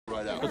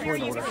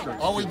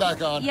Are we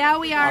back on? Yeah,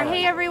 we are.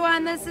 Hey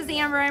everyone, this is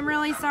Amber. I'm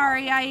really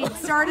sorry. I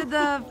started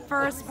the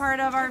first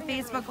part of our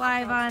Facebook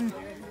Live on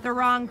the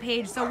wrong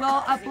page, so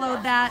we'll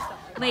upload that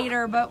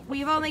later. But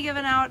we've only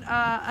given out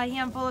a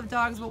handful of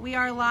dogs, but we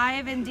are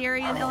live in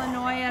Darien,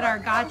 Illinois at our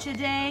Gotcha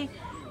Day.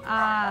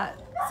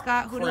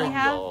 Scott, who do we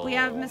have? We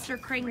have Mr.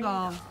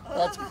 Kringle.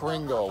 That's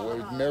Kringle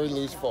with Mary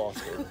Lou's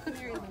Foster.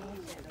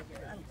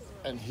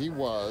 And he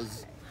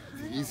was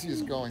the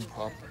easiest going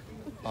pup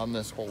on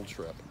this whole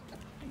trip.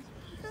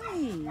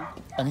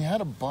 And he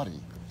had a buddy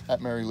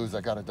at Mary Lou's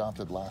that got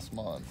adopted last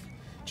month.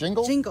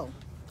 Jingle? Jingle.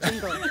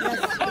 Jingle. Yes.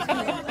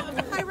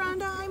 Hi,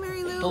 Rhonda. Hi,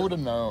 Mary Lou. Who would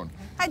have known?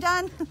 Hi,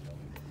 Don.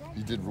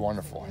 He did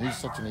wonderful. He's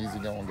such an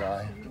easygoing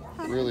guy.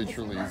 Really,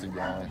 truly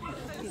easygoing.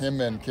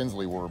 Him and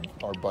Kinsley were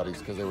our buddies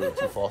because they were the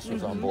two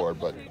fosters on board,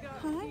 but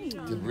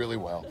did really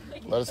well.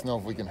 Let us know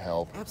if we can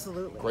help.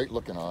 Absolutely. Great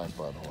looking eyes,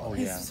 by the way. Oh,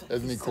 yeah.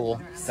 Isn't he cool?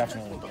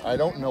 Definitely. I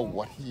don't know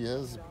what he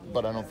is,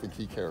 but I don't think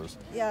he cares.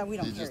 Yeah, we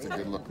don't He's just a care.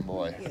 good looking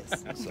boy.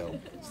 Yes. So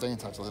stay in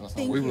touch. Let us know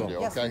Thank what we you. can do,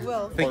 Yes, okay? we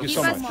will. Thank you Keep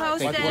so us much.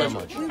 posted. Thank you very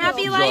much.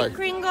 Happy Enjoy. life,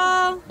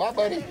 Kringle. Bye,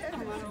 buddy.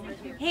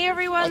 Hey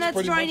everyone That's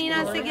that's pretty much joining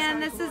us what it is. again.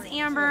 This is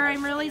Amber.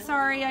 I'm really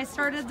sorry. I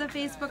started the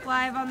Facebook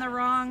Live on the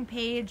wrong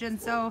page, and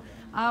so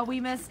we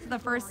missed the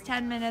first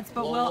 10 minutes,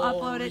 but we'll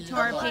upload it to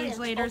our page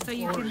later so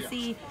you can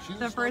see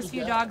the first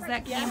few dogs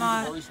that came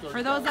off.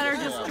 For those that are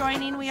just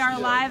joining, we are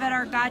live at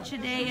our Gotcha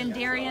Day in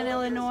Darien,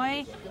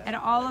 Illinois, and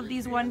all of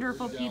these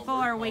wonderful people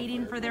are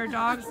waiting for their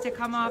dogs to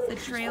come off the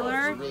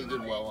trailer. She really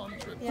did well on the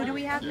trip. Who do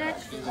we have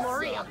next?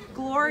 Gloria.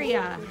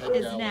 Gloria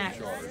is Gal in next.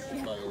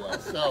 charge, by the way.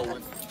 So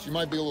she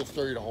might be a little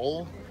sturdy to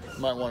hold. You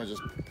might want to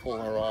just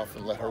pull her off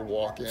and let her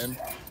walk in.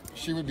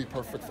 She would be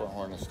perfect for a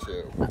harness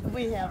too.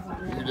 We have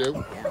one. You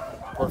do?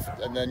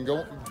 Perfect. And then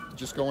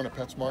just go in a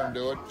PetSmart and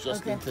do it,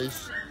 just in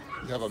case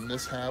you have a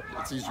mishap.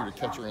 It's easier to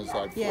catch her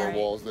inside four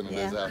walls than it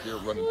is out here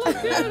running to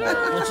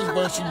Walmart, which is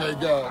where she may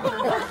go.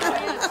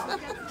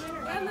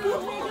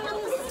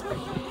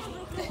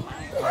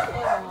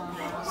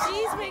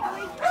 She's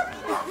wiggly.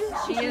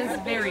 She is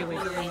very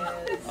wiggly.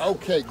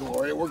 Okay,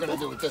 Gloria, we're going to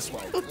do it this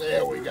way.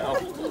 There we go.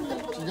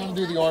 She's going to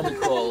do the army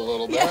crawl a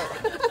little bit.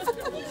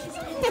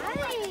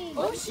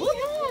 Oh, she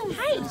is.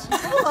 Hi. She's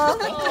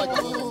kind of like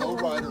a little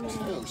lowrider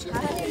too. She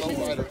has a little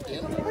lowrider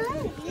in her.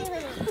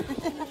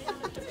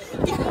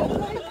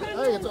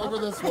 Hey, it's over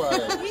this way.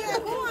 Yeah,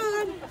 go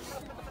on.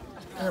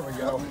 There we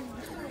go.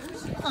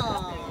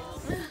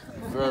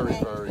 Very,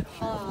 very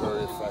cute.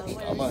 Very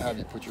affectionate. I'm going to have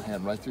you put your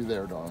hand right through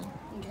there, darling.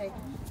 Okay.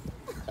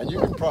 And you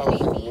can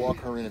probably walk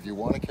her in. If you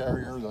want to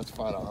carry her, that's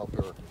fine. I'll help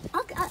her.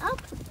 I'll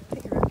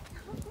pick her up.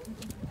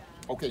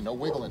 Okay, no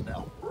wiggling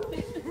now.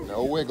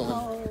 No wiggling.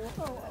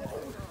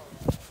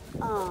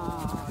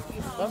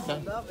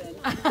 Okay.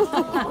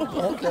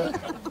 Okay.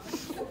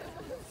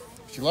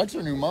 She likes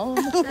her new mom.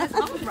 That's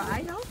all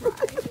right.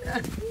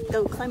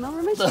 Don't climb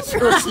over my That's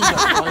shoulder. her.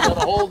 I got a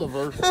hold of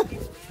her.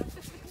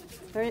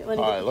 All right, All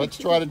right, let's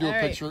try to do a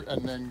picture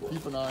and then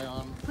keep an eye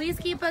on. Please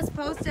keep us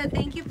posted.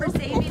 Thank you for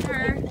saving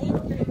her.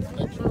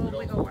 Make sure we don't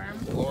Wiggle worm.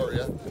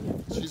 Gloria.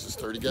 She's a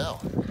sturdy gal.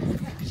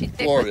 She's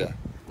Gloria.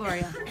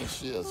 Gloria. Yes,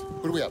 she is.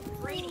 Who do we have?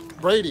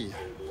 Brady.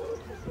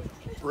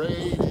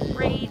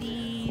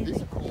 Brady.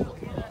 He's a cool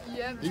looking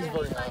guy. He's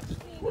very happy.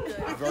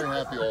 He's very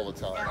happy all the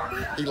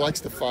time. He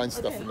likes to find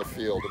stuff in the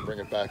field and bring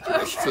it back to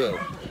us too.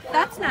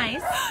 That's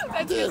nice.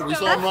 He did. We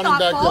saw him That's running back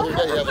the thoughtful. other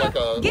day. He had like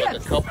a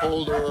Gifts. cup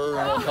holder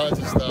and all kinds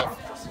of stuff.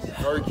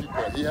 Very cute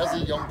boy. He has a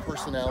young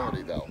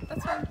personality though.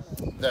 That's fine.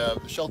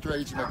 The shelter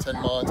aged him at 10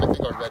 months. I think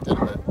our vet did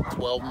him at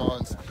 12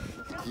 months.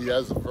 He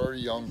has a very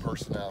young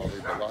personality,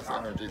 but lots of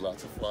energy,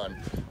 lots of fun.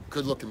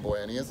 Good looking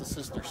boy, and he has a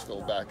sister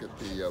still back at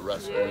the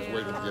rescue who's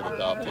waiting to get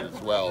adopted as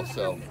well.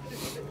 So,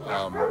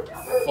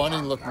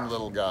 funny looking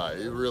little guy.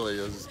 He really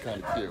is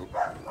kind of cute.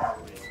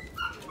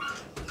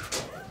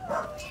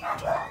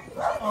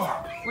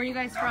 Where are you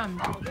guys from?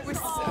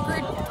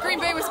 Green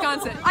Bay,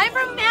 Wisconsin. I'm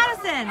from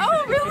Madison.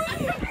 Oh, really?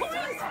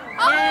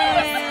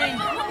 Yay!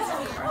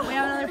 We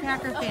have another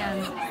Packer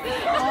fan.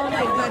 Oh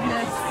my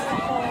goodness.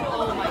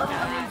 Oh my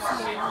God.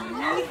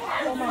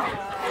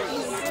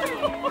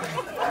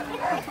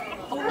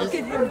 Look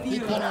at him. He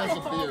kind of has a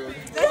beard.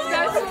 That's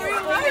absolutely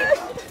right.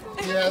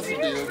 He has a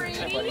beard.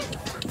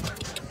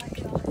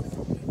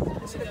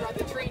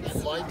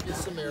 There might be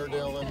some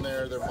Airedale in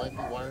there. There might be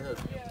Wirehead.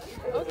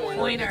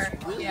 Pointer.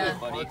 It's really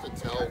hard to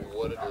tell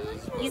what it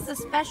is. But He's a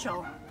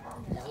special.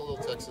 he's a little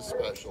Texas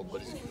special,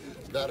 but he's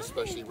not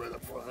especially right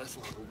up front. That's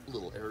a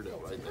little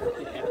Airedale right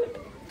there.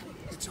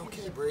 It's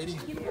okay, Brady.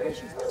 You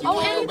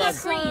And back,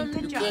 that's green. you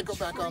Good job. can't go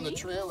back on the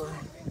trailer.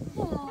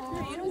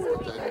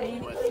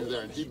 Okay, right through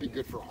there, and he'd be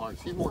good for a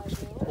harness. He walks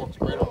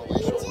great on a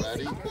leash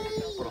already,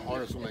 but a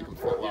harness will make him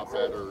feel a lot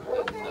better,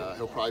 and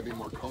he'll probably be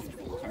more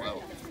comfortable as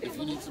well. If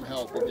you need some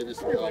help, we'll give you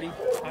some help.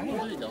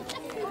 There you go.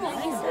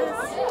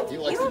 He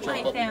likes to You're jump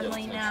my up and get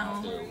family attention,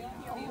 now.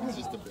 too. He's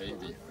just a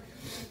baby.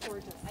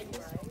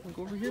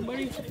 Go over here,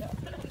 buddy.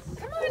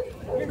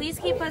 Please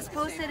keep us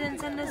posted and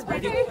send us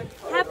pictures.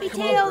 Happy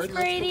Come on, tails, Brady, let's go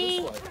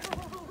Brady. this way.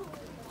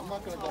 I'm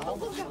not going to go home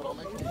with you, but I'll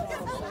make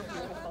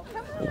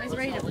you. He's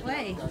ready to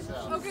play.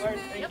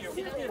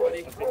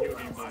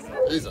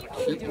 He's a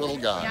cute little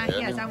guy. Yeah,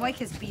 he is. I like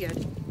his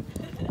beard.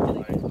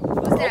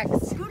 Who's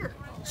next? Scooter.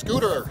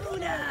 Scooter.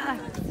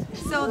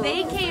 So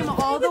they came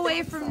all the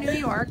way from New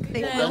York.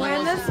 They flew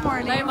in this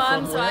morning. My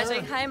mom's From where?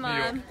 watching. Hi,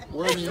 Mom.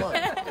 Where in New York?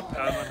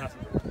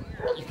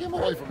 You came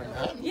away from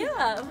Manhattan?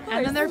 Yeah, of course.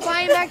 And then they're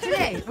flying back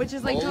today, which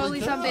is like Holy totally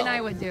cow. something I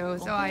would do.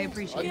 So I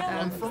appreciate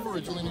I'm them. from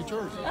originally New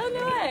Jersey. Oh,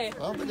 no way. I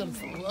don't think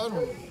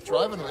I'm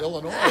driving to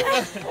Illinois.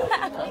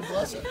 God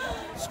bless it.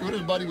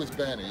 Scooter's buddy was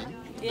Benny.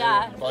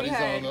 Yeah, Their buddies we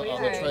heard, on the we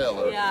heard.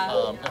 trailer.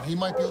 Yeah. And he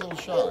might be a little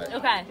shy.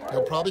 Okay.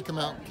 He'll probably come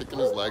out kicking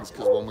his legs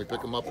because when we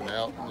pick him up and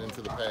out and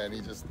into the pen,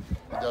 he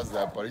does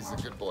that. But he's a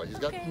good boy. He's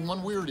got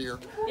one weird ear,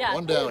 Yeah,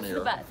 one down it's ear.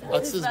 the best.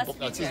 That's His best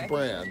that's his feature.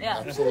 brand.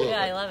 Yeah. Absolutely.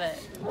 Yeah, I love it.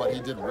 But he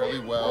did really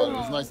well. It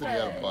was nice that he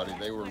had a buddy.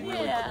 They were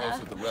really Yeah. close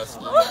with the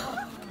rescue.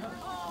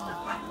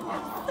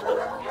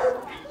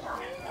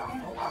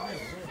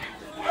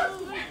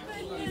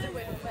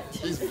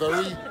 He's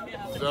very,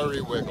 very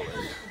wiggly.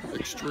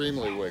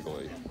 Extremely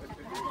wiggly.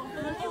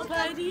 Hi,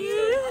 buddy.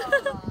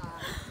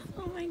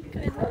 Oh my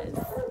goodness.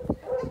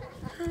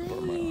 Hi.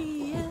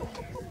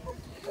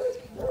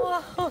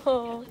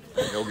 Whoa.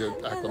 He'll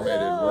get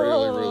acclimated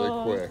really, really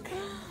quick.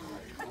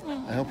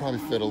 And he'll probably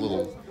fit a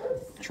little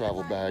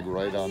travel bag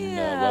right under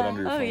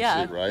your front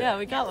seat, right? Yeah,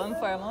 we got one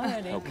for him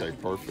already. Okay,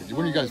 perfect.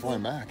 When are you guys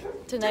flying back?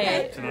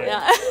 Tonight.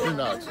 Yeah. You're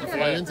nuts. You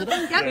flying in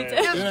today?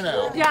 Yep. In and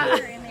out.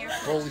 Yeah.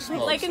 Holy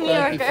smokes. Like a New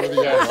Thank Yorker. you for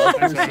the I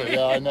appreciate it.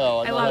 Yeah, I know.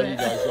 I know how love you it.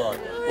 guys are.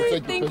 We'll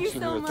take Thank the you picture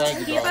so here. much. Thank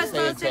you, Keep guys. us Stay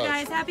in posted, touch.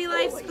 guys. Happy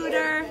life,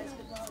 Scooter.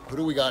 Who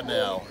do we got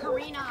now?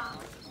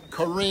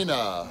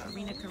 Karina.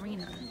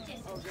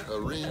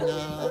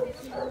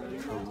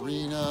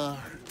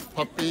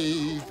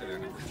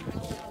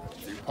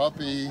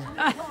 Puppy.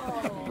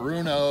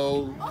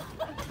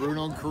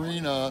 Bruno and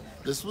Karina.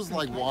 This was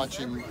like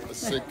watching a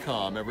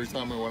sitcom every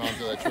time we went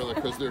onto that trailer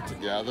because they're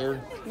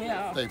together.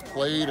 Yeah. They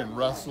played and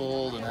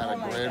wrestled and had a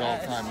great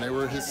old time. They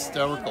were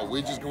hysterical.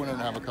 We just go in and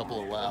have a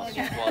couple of laughs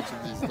just watching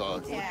these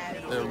dogs.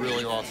 They're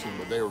really awesome,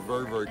 but they were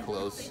very, very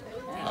close.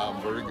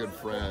 Very good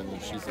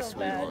friends. She's a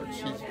sweetheart.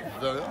 She's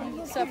very...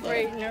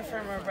 Separating her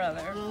from her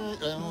brother.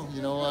 Oh,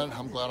 you know what?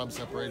 I'm glad I'm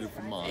separated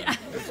from mine.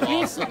 It's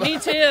awesome. Me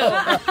too.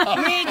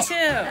 Me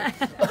too.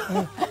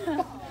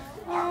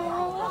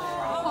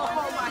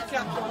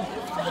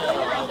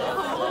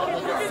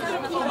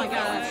 Oh my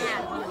gosh.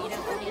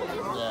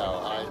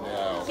 No, I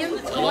know.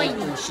 I don't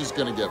think she's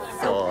going to get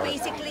far.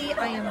 Basically,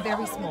 I am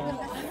very small.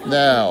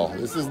 Now,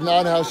 this is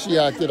not how she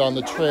acted on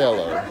the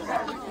trailer.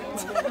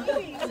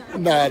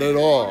 Not at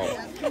all.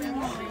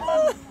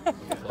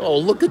 Oh,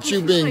 look at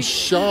you being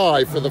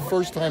shy for the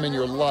first time in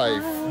your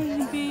life.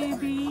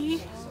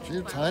 Baby. She's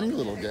a tiny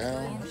little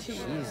gal.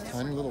 She's a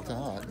tiny little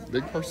tot.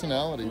 Big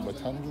personality, but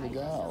tiny little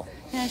gal.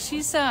 Yeah,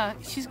 she's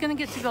gonna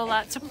get to go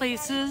lots of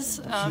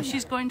places.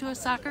 She's going to a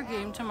soccer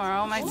game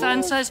tomorrow. My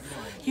son says,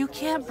 "You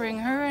can't bring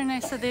her," and I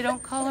said, "They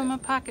don't call him a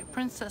pocket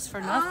princess for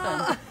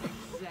nothing."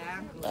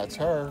 That's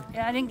her.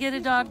 Yeah, I didn't get a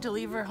dog to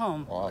leave her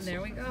home. Awesome.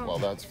 There we go. Well,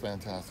 that's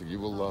fantastic. You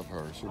will love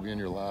her. She'll be in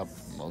your lap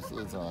most of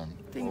the time,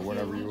 Thank or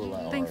whenever you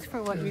allow Thanks her.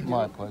 for what you do.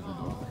 My pleasure.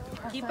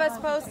 Keep us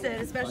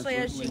posted, especially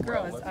as she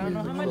grows. I don't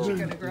know how much you're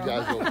gonna You grow.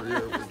 guys over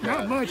here. we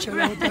got- Much, I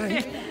don't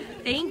think.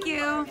 Thank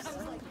you.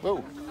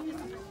 Whoa.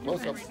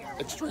 Close up.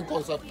 Extreme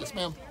close up. Yes,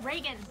 ma'am.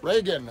 Reagan.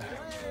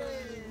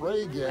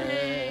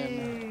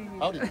 Reagan.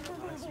 Howdy.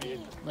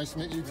 Nice to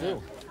meet you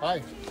too.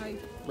 Hi.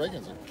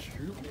 Reagan's a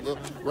cute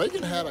little...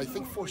 Reagan had, I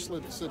think, 4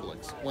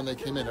 siblings when they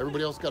came in.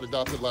 Everybody else got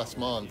adopted last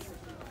month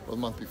or the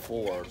month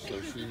before, so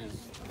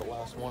she's the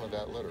last one of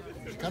that litter.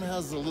 She kind of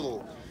has a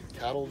little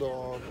cattle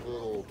dog, a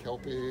little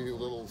kelpie, a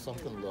little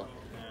something,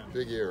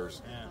 big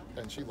ears,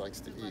 and she likes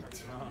to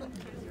eat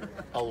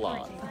a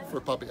lot for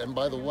a puppy. And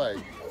by the way,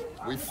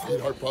 we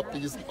feed our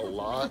puppies a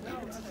lot.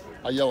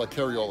 I yell at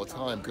Carrie all the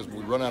time because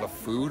we run out of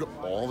food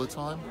all the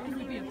time.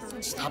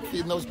 Stop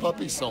feeding those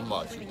puppies so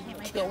much.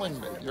 You're killing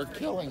me. You're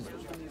killing me.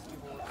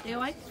 They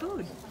like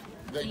food.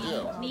 They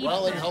do.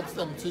 Well, it helps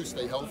them too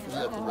stay healthy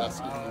at the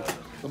rescue.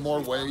 The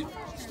more weight,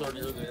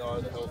 sturdier they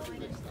are, the healthier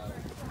they stay.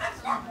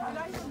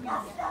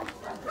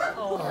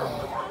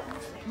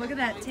 Look at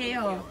that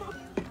tail.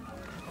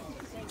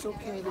 It's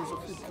okay. There's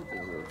a few people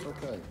here. It's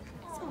okay.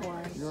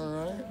 You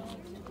all right?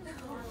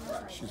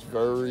 She's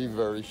very,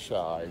 very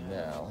shy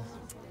now.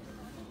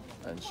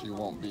 And she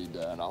won't be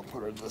done. I'll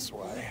put her this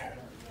way.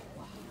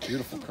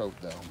 Beautiful coat,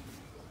 though.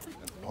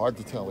 Hard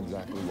to tell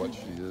exactly what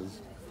she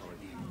is,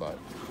 but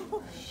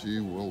she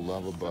will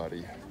love a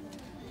buddy.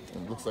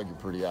 It looks like you're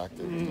pretty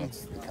active, and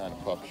that's the kind of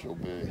pup she'll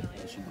be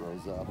when she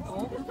grows up.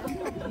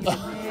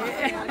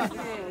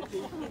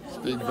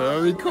 Just being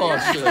very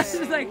cautious.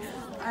 She's like,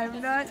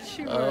 I'm not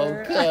sure.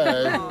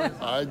 Okay,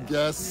 I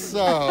guess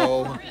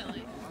so.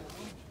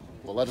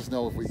 Well, let us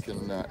know if we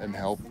can and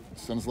help.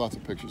 Send us lots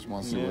of pictures. We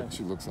want to see what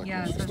she looks like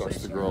Yeah, when she especially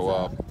starts to she grow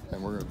grows up.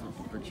 And we're going to take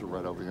the picture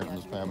right over here.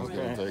 Miss Pam is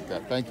going to take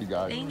that. Thank you,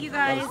 guys. Thank you,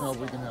 Let guys. us know if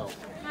we can help.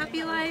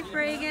 Happy life,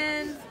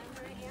 Reagan.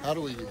 How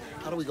do we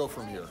go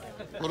from here?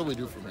 What do we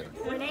do from here?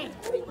 Renee.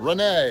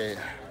 Renee.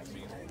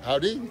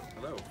 Howdy.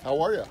 Hello.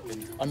 How are you?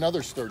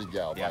 Another sturdy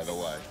gal, by the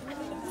way.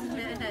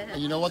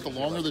 And you know what? The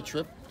longer the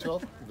trip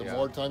took, the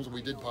more times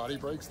we did potty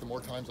breaks, the more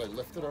times I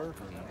lifted her,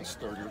 the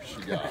sturdier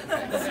she got.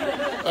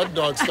 That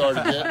dog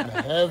started getting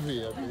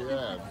heavy at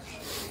the end.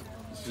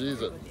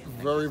 She's a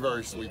very,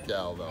 very sweet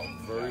gal, though.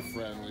 Very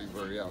friendly,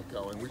 very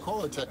outgoing. We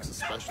call her Texas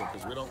Special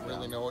because we don't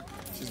really know it.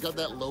 She's got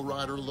that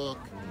lowrider look.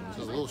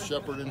 She's a little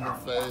shepherd in her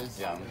face.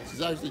 Yeah.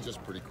 She's actually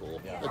just pretty cool.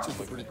 That's just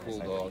a pretty cool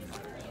dog.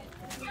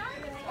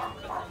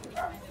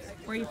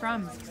 Where are you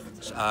from?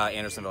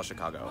 Andersonville,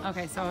 Chicago.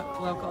 Okay, so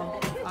local.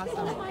 Awesome.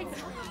 Oh my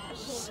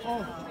gosh.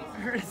 Oh,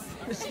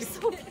 she's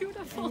so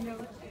beautiful.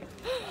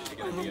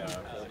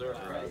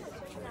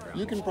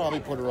 You can probably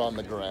put her on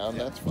the ground.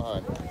 That's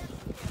fine.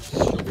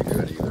 She'll be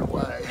good either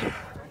way.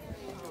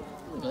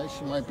 Nice.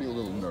 She might be a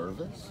little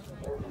nervous.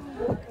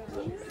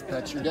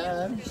 That's your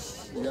dad.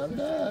 You got a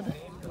dad.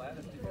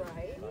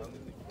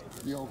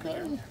 You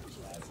okay?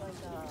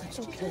 It's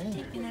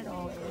okay.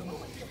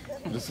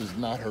 This is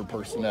not her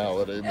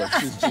personality, but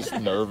she's just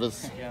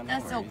nervous.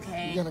 That's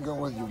okay. You're gonna go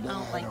with your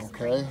dad,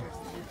 okay?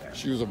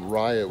 She was a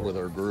riot with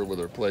her group, with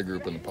her play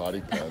group in the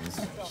potty pens.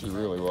 She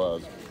really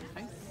was.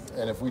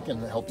 And if we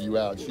can help you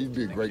out, she'd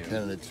be a great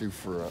candidate too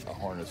for a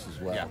harness as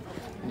well. Yeah.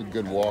 A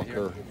good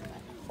walker.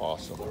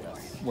 Awesome.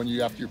 When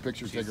you, after your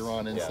pictures, take her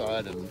on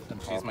inside and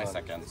she's my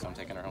second, so I'm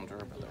taking her home to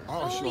her brother.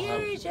 Oh, she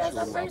has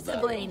a first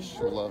sibling.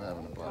 She'll love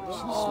having a brother. She's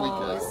a sweet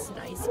kid.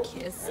 Nice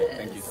kisses.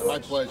 Thank you so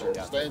much. My pleasure.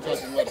 Stay in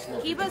touch and let us know.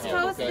 Keep us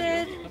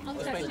posted.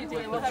 Thank you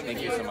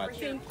so much.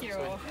 Thank you.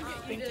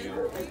 Thank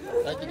you.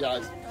 Thank you,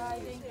 guys.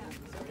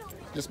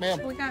 Yes, ma'am.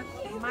 We got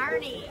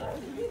Marnie.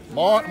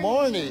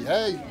 Marnie.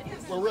 Hey,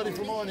 we're ready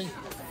for Marnie.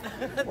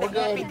 We're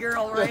good. Happy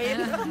girl, right?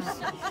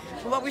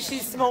 What was she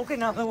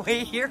smoking on the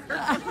way here?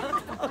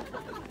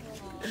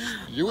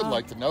 You would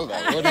like to know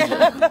that, wouldn't you?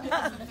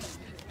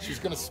 She's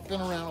going to spin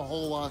around a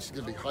whole lot. She's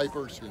going to be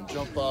hyper. She's going to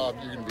jump up.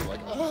 You're going to be like,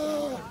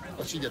 ah.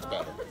 But she gets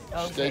better.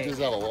 Okay. Stages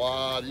out a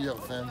lot. You have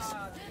a fence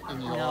in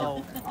the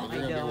yard. And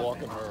you're going to be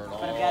walking her an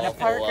I've got a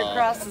park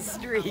across the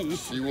street.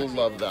 She will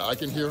love that. I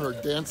can hear her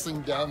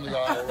dancing down the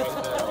aisle right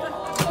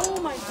now. Oh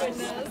my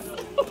goodness.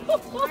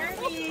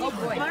 Marnie. Oh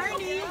boy.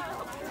 Marnie.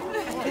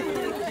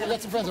 You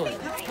got some friends over here.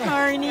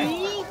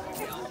 Marnie.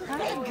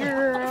 Hi,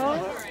 girl.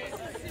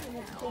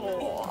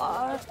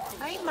 Oh,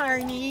 hi,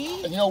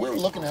 Marnie. And you know, we were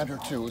looking at her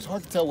too. It was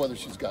hard to tell whether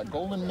she's got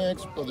golden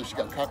mix, whether she's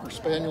got cocker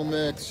spaniel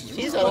mix.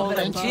 She's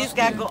golden. She's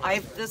got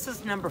this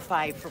is number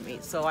 5 for me.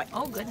 So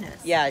Oh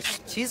goodness. yeah,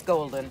 she's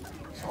golden.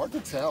 It's hard to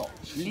tell.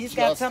 She's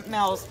got something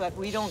else, but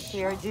we don't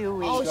care, do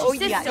we? Oh,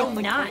 she's so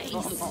nice.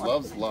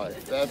 Loves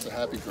life. That's a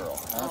happy girl.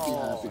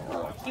 Happy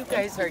girl. You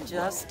guys are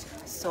just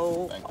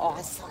so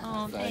awesome.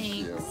 Oh, Thank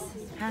you.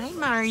 Hi,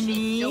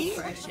 Marnie.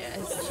 So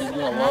precious. She's going to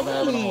love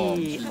having a home.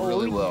 She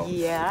really will.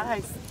 Yeah,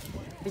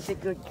 she's a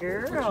good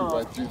girl.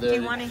 Right through there.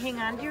 Do you want to hang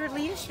on to your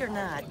leash or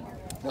not?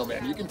 No,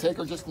 man, you can take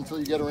her just until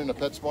you get her into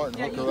PetSmart and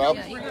hook her up.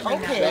 Okay.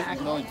 You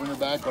can always bring her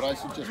back, but I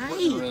suggest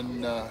putting her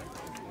in,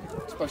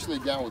 especially a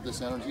gal with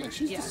this energy. And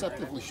she's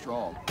deceptively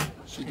strong.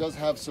 She does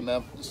have some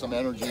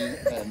energy,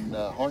 and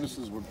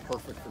harnesses were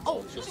perfect for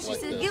dogs just like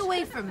this. She said, get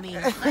away from me.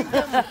 I'm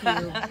done with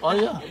you.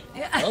 Oh,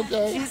 yeah?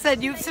 Okay. She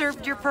said you've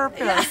served your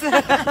purpose.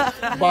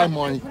 Bye,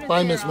 Marnie.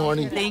 Bye, Miss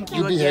Marnie. Thank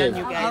you behave.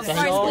 again, you guys. Of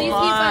course, so please keep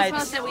much.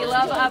 us posted. We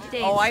love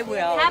updates. Oh, I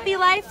will. Happy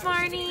life,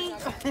 Marnie.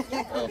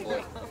 Oh,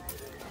 boy.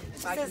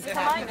 She says,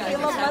 come on,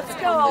 Caleb, let's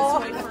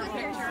go.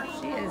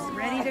 She is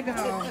ready to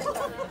go.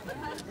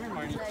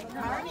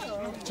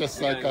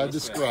 Just like I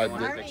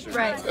described it.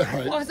 Right.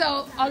 Right. Oh,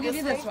 so I'll give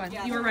you this one.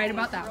 You were right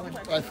about that one.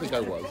 I think I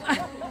was.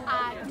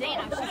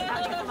 Dana, she's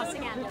about to come us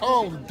again.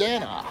 Oh,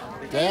 Dana.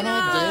 Dana.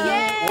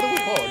 What do we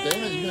call her?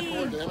 Dana? You gonna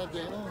call her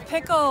Dana?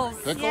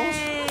 Pickles. Pickles?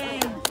 Yay.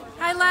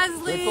 Hi,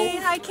 Leslie.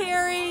 Pickles? Hi,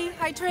 Carrie.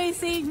 Hi,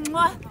 Tracy.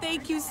 Mwah.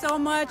 Thank you so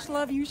much.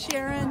 Love you,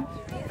 Sharon.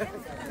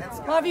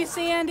 Love you,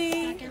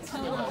 Sandy. I'm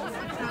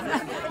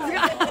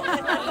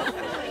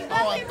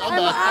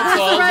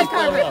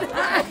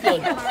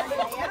good.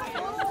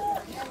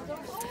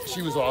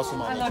 She was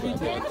awesome on the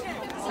trip.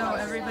 So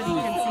everybody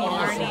can see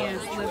Marnie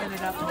is living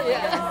it up.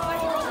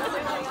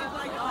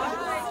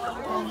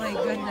 Oh my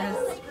goodness.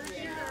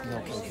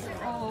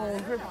 Oh,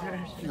 her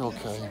precious. You're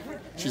okay.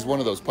 She's one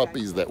of those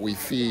puppies that we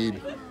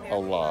feed a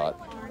lot.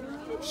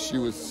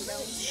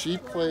 She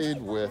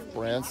played with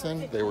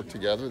Branson. They were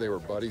together. They were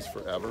buddies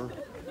forever.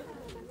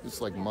 It's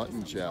like Mutt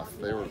and Jeff.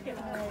 They were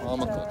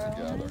comical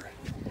together.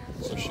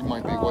 So she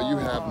might be, well, you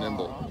have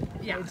Nimble.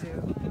 Yeah. I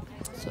do.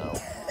 So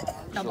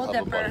Double she'll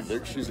have a dipper.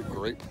 buddy. She's a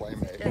great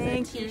playmate.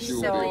 Thank you She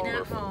will so be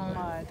perfect.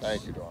 much.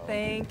 Thank you, darling.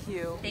 Thank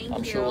you. Thank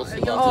I'm you. sure we'll see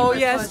You'll you. Oh, keep us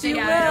yes, posted. you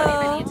Yeah, I don't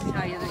will. even need to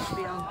tell you the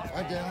spiel.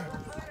 Hi, Dana.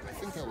 I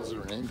think that was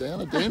her name,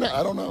 Dana. Dana?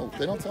 I don't know.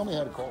 They don't tell me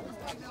how to call her.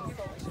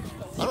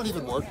 I don't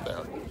even work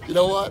there. You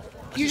know what?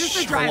 I You're just a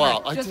show driver.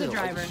 up. I Just a do. I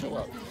driver. show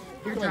up.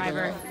 Your Come on,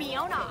 driver.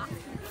 Fiona.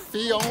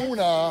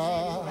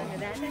 Fiona.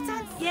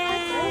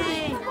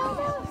 Yay!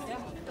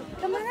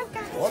 Come on up,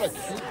 guys. What a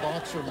cute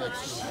boxer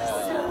mix you have.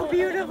 So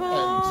beautiful.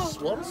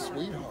 And what a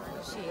sweetheart.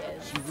 She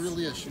is. She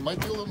really is. She might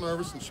be a little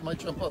nervous and she might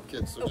jump up,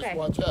 kids, so Okay. just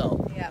watch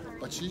out. Yeah.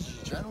 But she's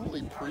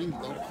generally pretty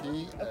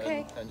low-key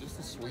Okay. and just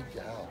a sweet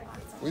gal.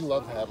 We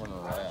love having her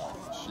around.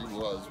 She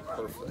was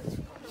perfect.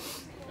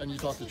 And you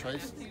talked to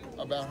Trace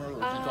about her, or did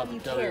you talk to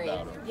Carrie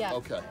about her? Yeah.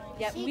 Okay.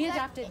 Yep, we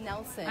adopted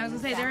Nelson. I was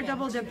gonna say, they're back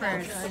double in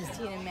dippers.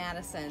 2016 in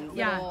Madison.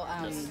 Yeah. Little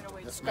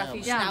Yes, scruffy ma'am.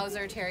 Yeah.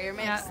 schnauzer terrier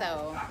mix, Yeah.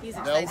 so he's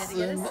excited to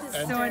get Nelson his.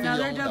 and So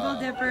another Fiona. double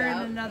dipper Yep.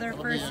 and another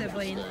fur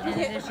sibling, in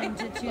addition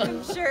to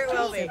two Sure it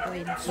will be.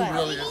 siblings. She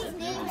really is a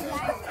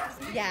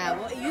beauty. Yeah,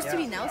 well, it used to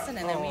be Nelson,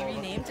 and then we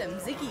renamed him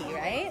Ziggy,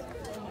 right?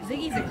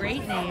 Ziggy's a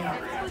great name.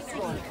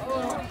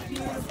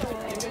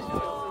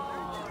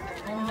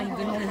 Oh my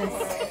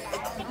goodness.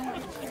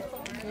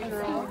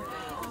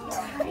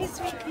 Hi,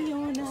 sweet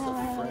Fiona.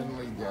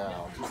 Friendly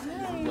gal. Just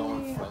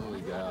easygoing,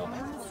 friendly gal.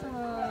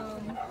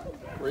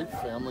 Great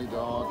family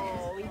dog.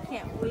 Oh, we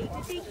can't wait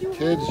to take you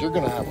Kids, you're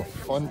going to have a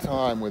fun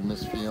time with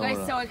Miss Fiona. You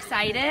guys so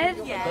excited?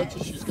 Yeah. I bet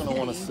you she's going to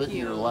want to sit in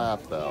your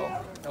lap, though.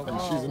 And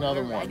she's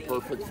another one,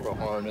 perfect for a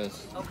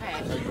harness. Okay.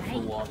 Take her for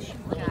walks. She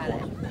really Got it.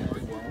 wants to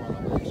be well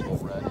on the leash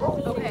already.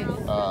 Okay.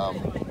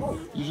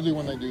 Usually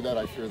when they do that,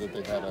 I fear that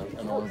they've had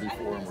an owner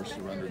before and were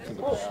surrendered to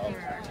the pound.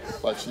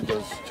 But she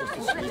does just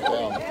a sweet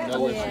gal.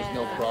 No issues,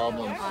 no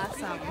problems.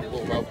 Awesome.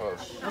 We'll love her.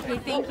 Okay,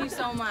 thank you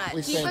so much.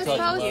 Please Keep stay in us touch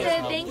with posted.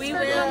 us. Thanks We for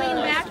will. coming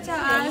back to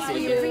us.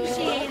 We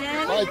appreciate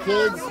it. Bye,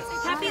 kids.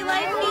 Happy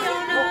life,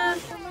 Fiona.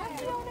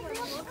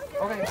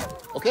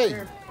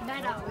 Okay.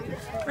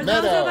 For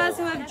those of us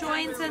who have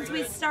joined since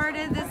we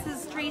started, this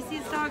is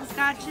Tracy's Dogs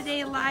Gotcha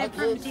Day live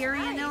from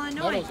Darien,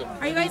 Illinois. Meadow's a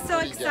Are you guys so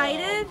pretty gal.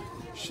 excited?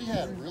 She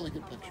had really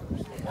good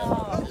pictures.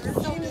 Oh,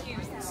 so cute.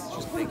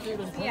 She's pretty cute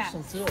in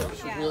person, too.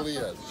 She really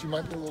is. She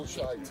might be a little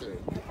shy, too.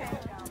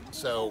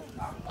 So,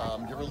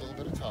 give her a little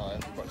bit of time,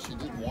 but she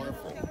did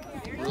wonderful.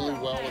 Really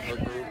well with her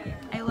group.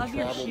 I love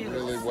your Traveled shoes.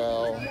 really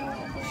well.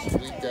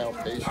 Sweet gal,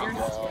 patient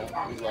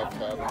gal. We loved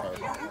having her.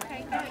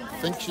 I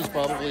think she's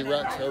probably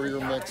rat terrier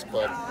mix,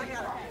 but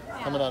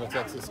coming out of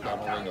Texas, God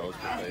only knows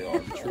what they are.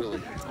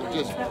 Truly. They're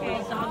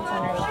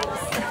just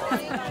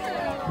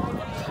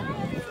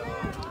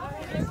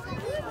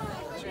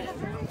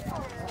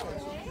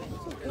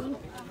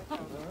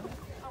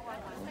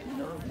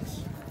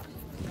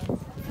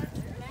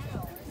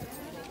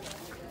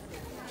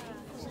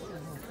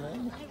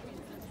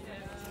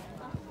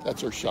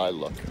That's her shy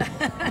look.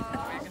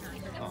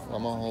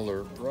 I'm gonna hold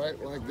her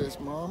right like this,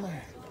 Mom.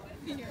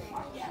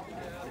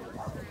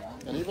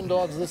 And even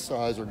dogs this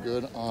size are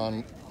good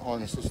on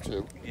harnesses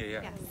too.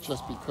 Yeah.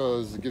 Just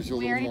because it gives you a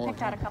We little already more.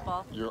 picked out a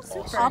couple. You're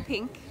All awesome.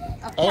 pink.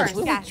 Of And course, it's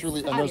really, yes.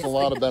 truly, and there's a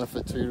lot of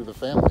benefit to the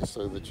family,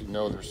 so that you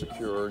know they're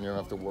secure and you don't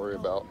have to worry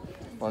about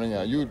running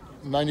out.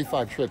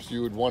 95 trips,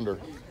 you would wonder.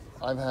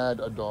 I've had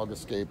a dog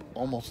escape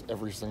almost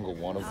every single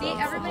one of them. See, from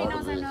everybody one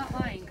knows of I'm these.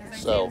 not lying because I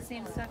say So the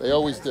same stuff. they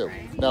always do.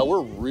 Now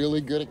we're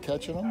really good at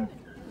catching them,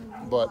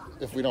 but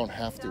if we don't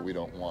have to, we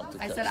don't want to.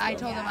 I catch said them. I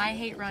told him I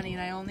hate running.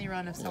 I only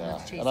run if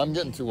someone's chasing. And I'm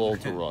getting too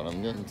old to run.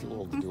 I'm getting too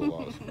old to do a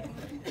lot of stuff.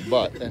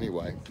 But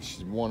anyway,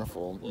 she's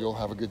wonderful. You'll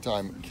have a good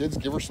time. Kids,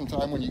 give her some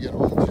time when you get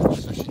home too,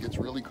 so she gets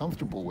really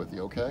comfortable with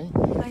you, okay?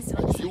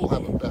 And you will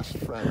have a best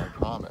friend, I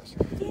promise.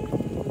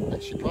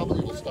 And she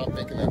probably will stop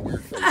making that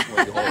weird face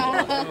when you hold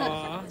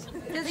her.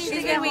 Just need She's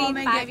to get been home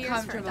waiting and 5 get years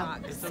for a comfortable.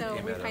 dog,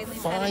 so we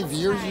finally 5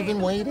 years you've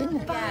been waiting?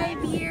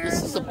 5 years.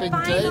 This is a big day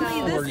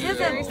Finally, for this you. is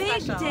a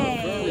big Very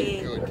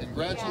day. good.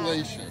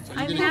 Congratulations. Are you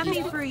I'm gonna happy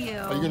keep, for you.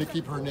 Are you going to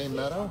keep her name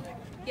Meadow?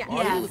 Yeah.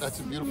 Are you? Yes. That's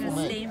a beautiful Gonna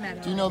name. stay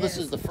Meadow. Do you know It this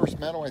is. is the first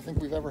Meadow I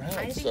think we've ever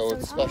had? So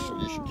it's special.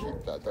 You should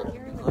keep that. That would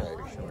be great.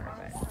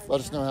 Let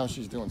us know how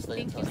she's doing.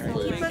 Stay in touch,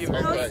 please. Keep us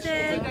Okay.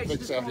 posted. Take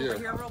pics out here.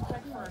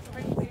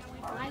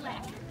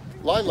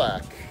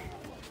 Lilac.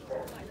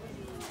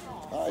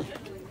 Hi.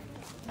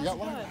 You got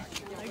lilac.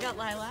 I got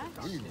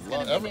lilac. We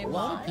love a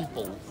lot of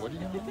people. What do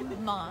you know?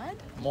 Maud.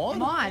 Maud?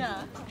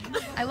 Maud.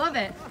 I love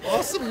it.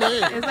 Awesome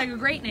name. It's like a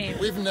great name.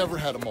 We've never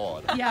had a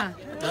Maud. Yeah.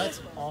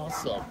 That's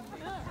awesome.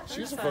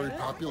 She's a very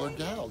popular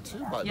gal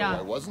too, by the Yeah.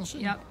 way, wasn't she?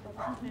 Yep.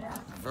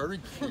 Very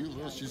cute.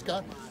 She's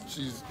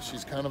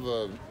kind of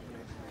a.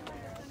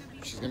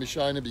 She's gonna be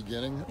shy in the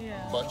beginning,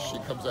 but she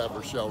comes out of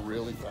her shell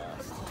really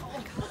fast.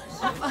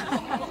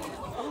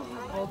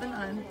 Holding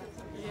on.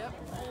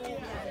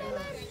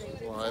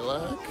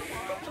 Lilac.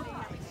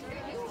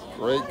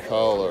 Great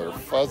color.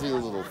 Fuzzy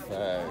little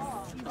fag.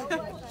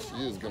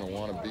 She is going to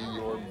want to be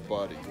your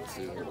buddy,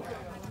 too.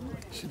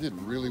 She did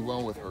really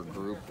well with her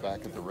group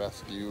back at the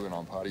rescue and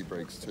on potty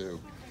breaks, too.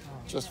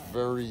 Just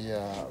very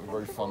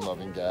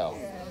fun-loving gal.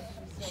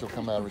 She'll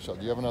come out of her shell.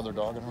 Do you have another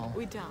dog at home?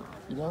 We don't.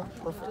 You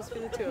don't? Perfect. Just for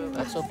the two of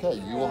us. That's okay.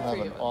 You will have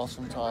an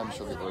awesome time.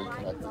 She'll be very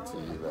connected to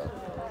you, though.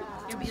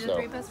 You'll be the So,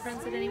 3 best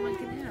friends that anyone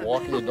can have.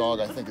 walking a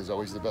dog, I think, is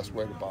always the best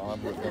way to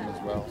bond with them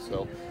as well.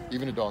 So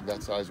even a dog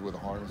that size with a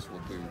harness will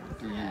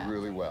do you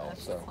really well.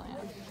 So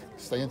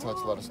stay in touch.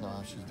 Let us know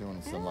how she's doing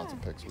and send lots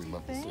of pics. We'd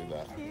love to see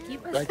that.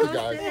 Keep us Thank you,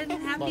 guys. posted.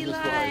 Come on Happy this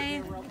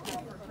way.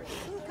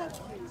 life.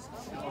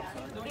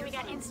 Okay, we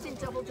got instant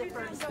double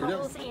dippers,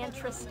 Bubbles and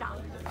Trista.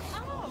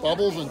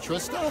 Bubbles and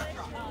Trista?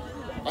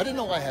 I didn't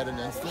know I had an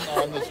instant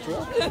on this trip.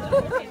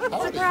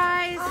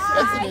 Surprise!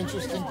 That's an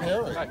interesting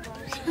pairing.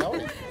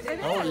 Howdy.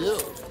 How are you?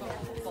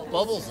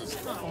 Bubbles is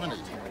funny.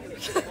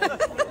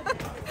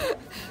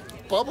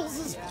 Bubbles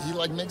is, he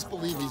like makes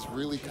believe he's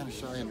really kind of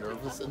shy and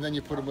nervous, and then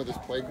you put him with his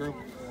playgroup,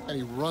 and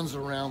he runs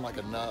around like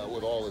a nut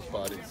with all his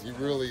buddies. He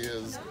really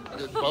is,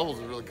 Bubbles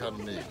is really kind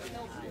of neat.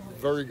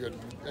 Very good.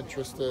 And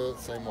Trista,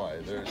 same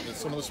way.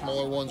 Some of the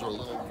smaller ones are a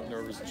little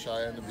nervous and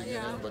shy in the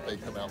beginning, but they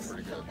come out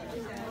pretty good.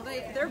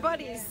 They're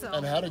buddies, so.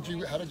 And how did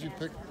you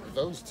pick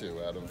those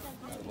two out of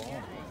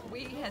all?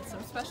 We had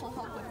some special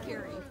help with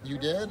Carrie. You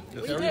did?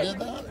 Carrie did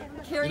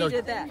that? Carrie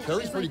did that.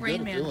 Carrie's pretty like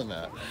good at Rain doing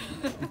that.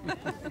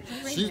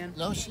 She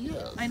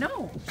is. I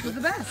know. She's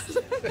the best.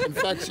 In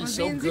fact, she's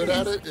so good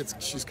at it,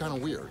 she's kind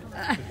of weird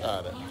at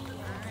it.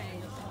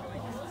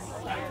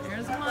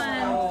 Here's one.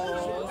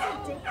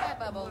 Take that,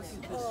 Bubbles.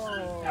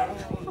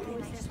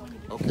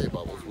 Okay,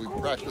 Bubbles, we've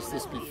practiced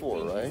this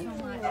before, right?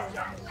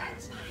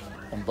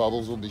 And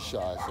Bubbles will be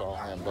shy, so I'll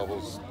hand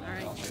Bubbles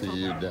to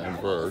you down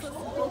first.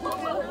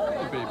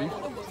 Hey, baby.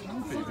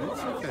 Baby,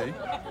 it's okay.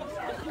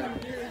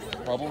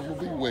 Bubbles will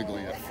be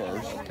wiggly at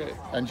first. Okay.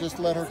 And just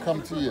let her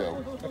come to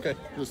you. Okay.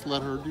 Just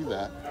let her do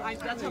that.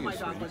 That's how my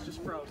dog was,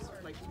 just froze.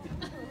 Like,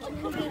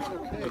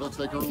 It'll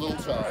take her a little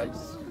time.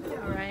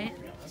 All right.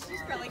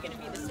 She's probably going to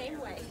be the same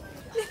way.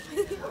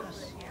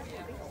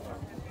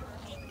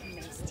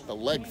 The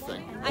leg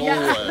thing.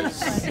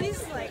 Always.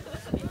 She's like...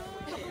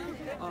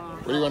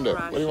 What do you want to do?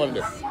 What do you want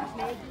to do?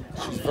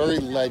 She's very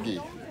leggy,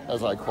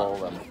 as I call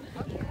them.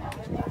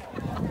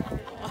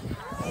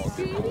 Oh,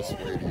 this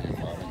lady,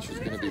 Mommy. She's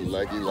going to be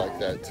leggy like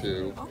that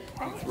too.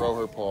 Throw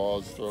her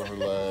paws, throw her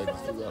legs,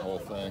 do that whole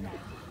thing.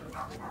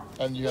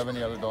 And you have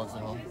any other dogs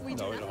at home? No, we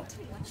don't.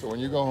 So when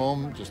you go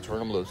home, just turn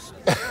them loose.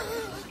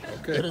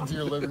 Get into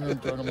your living room,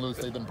 turn them loose.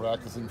 They've been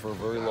practicing for a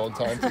very long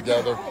time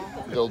together.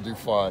 They'll do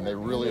fine. They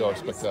really are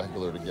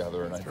spectacular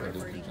together, and I think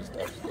it'll be just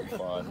absolutely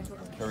fine.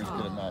 Carrie's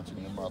good at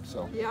matching them up,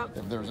 so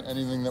if there's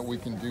anything that we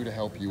can do to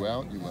help you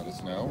out, you let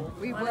us know.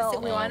 We will.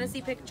 We want to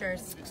see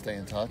pictures. Stay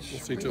in touch.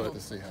 See to it. To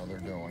see how they're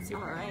doing.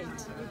 All right,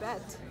 you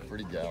bet.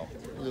 Pretty gal.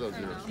 Look at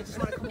those ears.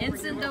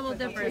 Instant double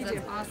dippers.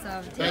 That's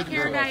awesome. Take Thank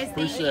care, you. guys.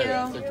 Thank Appreciate you.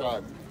 it. Take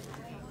time.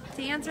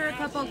 To answer a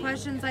couple of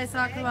questions I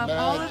saw come up,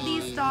 all of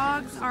these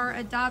dogs are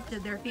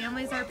adopted. Their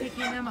families are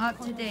picking them up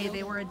today.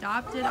 They were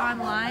adopted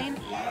online.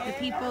 The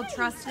people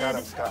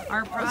trusted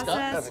our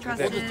process,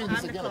 trusted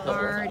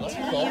our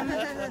team,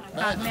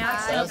 got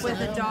matched up with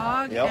a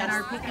dog, and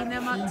are picking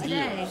them up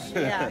today.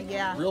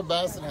 Yeah. Real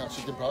Basset Hound.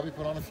 She can probably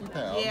put on a few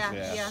pounds.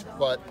 Yeah.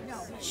 But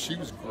she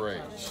was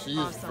great. She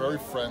is very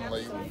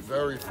friendly,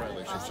 very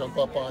friendly. She'll jump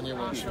up on you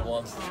when she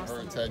wants her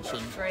attention.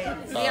 Great.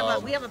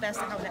 We have a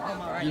Basset Hound at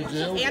home already. You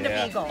do? And a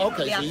Beagle.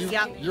 Okay, so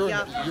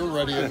you're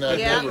ready in that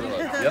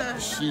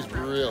neighborhood. She's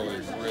really a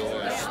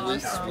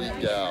sweet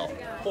gal.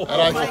 And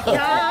Oh my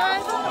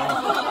God!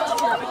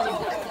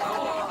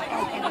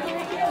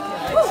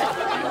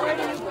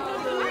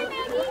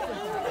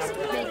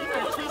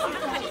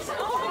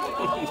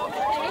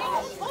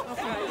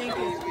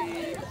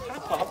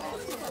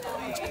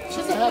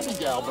 She's a happy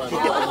gal, by the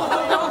way.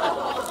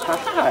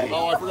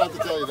 Oh, I forgot to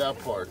tell you that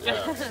part.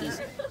 Yeah,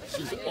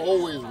 she's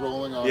always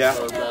rolling on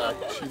her back.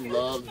 She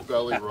loves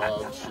belly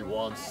rubs. She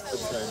wants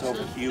attention.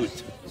 So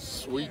cute.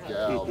 Sweet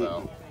gal,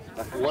 though.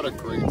 What a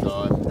great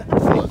time. And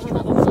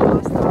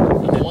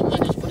one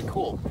thing is pretty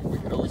cool. We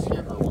could always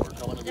hear her when we're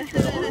coming to the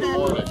trail in the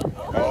morning.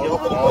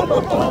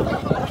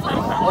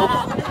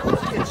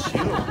 Look at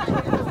you.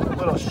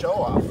 Little show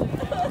off.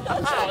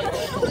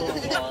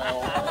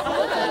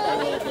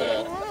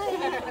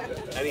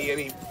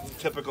 Any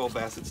typical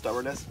Basset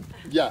stubbornness?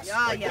 Yes.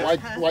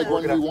 Like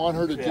when we want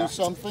her to do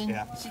something,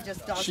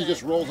 she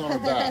just rolls on her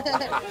back,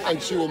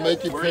 and she will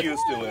make you. We're pick,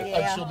 used to it.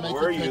 And she'll make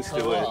We're you pick used her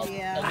to it. up.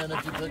 And then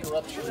if you pick her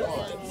up, she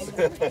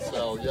whines.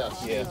 So yes,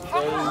 she's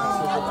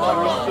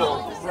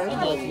very typical. And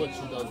that's what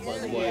she does, by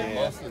the way.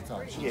 Most of the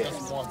time, she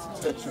just wants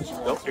attention. She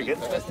wants You're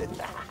getting twisted.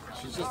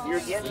 She's just You're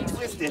getting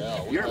twisted.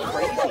 Yeah, You're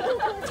crazy.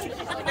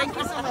 Thank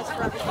you so much,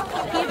 Robbie.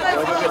 Keep us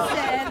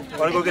posted.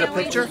 Want to go get a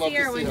picture?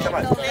 Come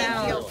on.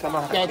 Come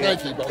on. Yeah,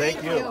 thank you.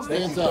 Thank you.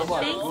 Stay in touch.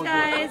 Thanks,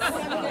 guys.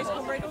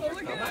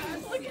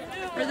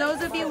 For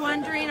those of you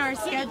wondering, our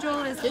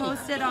schedule is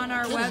posted on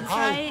our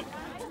website.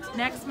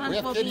 Next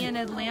month we'll be in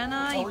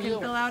Atlanta. You can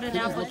fill out an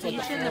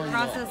application. The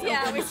process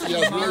opens She has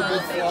really tomorrow.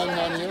 good flying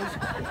on ears,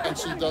 and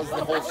she does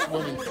the whole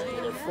swimming thing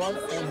with her front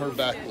and her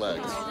back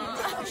legs.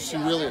 She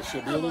really is.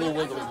 She'll be a little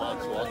wiggly one,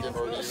 so I'll give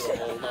her the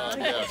whole time.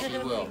 Yeah, she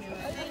will.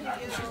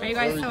 Are you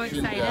guys so Very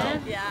cute excited? gal.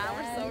 Yeah,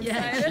 we're so She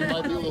excited.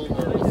 might be a little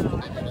nervous in the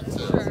beginning, too.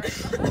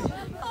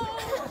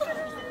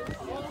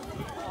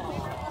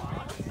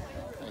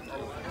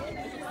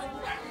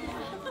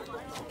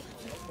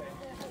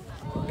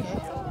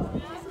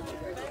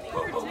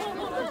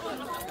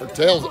 Her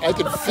tail's, I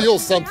can feel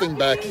something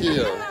back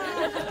here.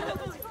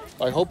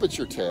 I hope it's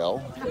your tail.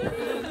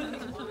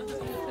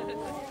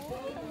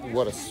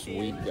 What a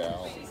sweet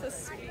gal. She's a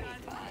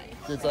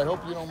Kids, I hope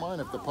you don't mind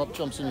if the pup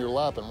jumps in your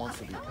lap and wants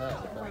to be pet.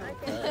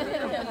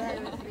 Okay.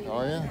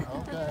 Oh yeah?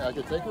 Okay. I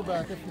could take her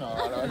back if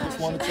not. I just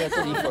want to check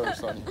with you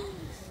first, honey.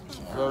 She's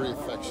a very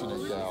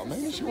affectionate gal.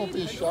 Maybe she won't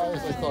be as shy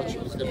as I thought she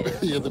was going to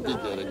be at the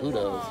beginning. Who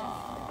knows?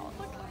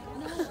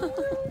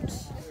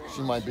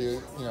 She might be,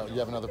 you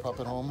have another pup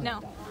at home?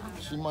 No.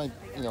 She might,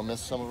 miss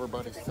some of her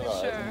buddies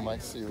tonight. Sure. You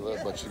might see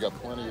that, but she got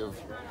plenty of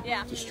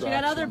distractions. She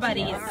got other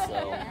buddies. Tonight,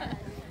 so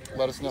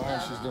let us know how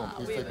she's doing.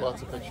 Please take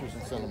lots of pictures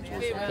and send them to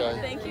us,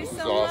 okay? Thank you This is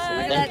so awesome.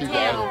 much. Thank you,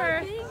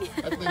 guys.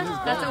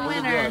 That's a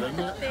winner.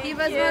 Divas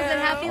was a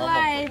happy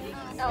life.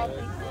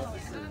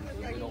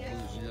 We don't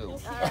lose you.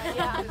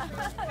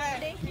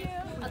 Thank you.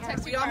 I'll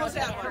text you. We almost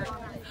had one.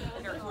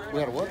 We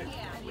had a what?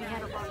 We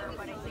had a runner,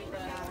 but I think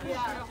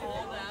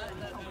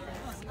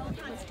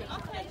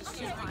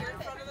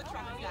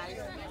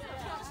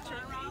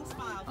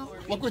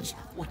Look,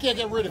 we can't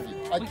get rid of you.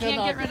 We can't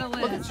get rid of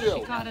Look Liz. at you.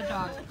 She caught a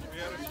dog.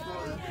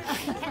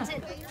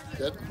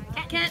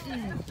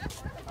 Kitten.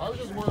 I was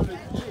just worried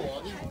about you,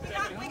 Augie.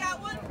 We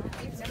got one.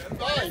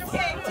 Nice.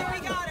 Okay,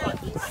 we got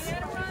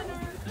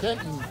it.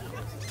 Kenton.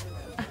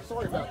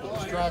 Sorry about the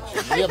distraction.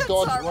 We have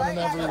dogs running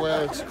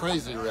everywhere. It's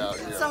crazy out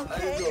here. It's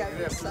okay.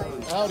 I'm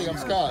excited. Howdy, I'm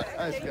Scott.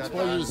 It's a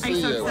pleasure to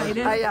see you.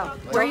 I am.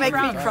 Don't make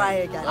me cry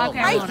again. Okay,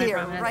 right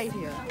here. Right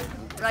here.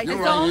 Right It's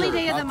here. the only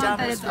day of the month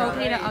that it's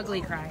okay to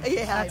ugly cry.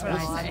 Yeah, That's what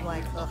I say. I'm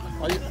like, ugh.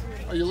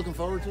 Are you looking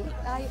forward to it?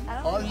 I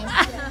Are don't you?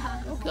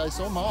 know. Okay,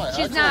 so am I.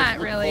 She's not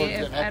really.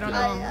 I don't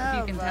know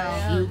if you can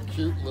tell.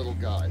 Cute little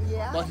guy.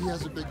 Yeah. But he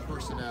has a big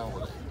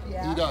personality.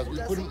 Yeah. He does.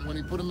 When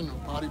he put him in a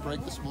potty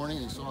break this morning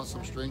and he saw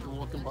some stranger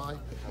walking by,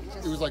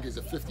 it was like he's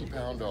a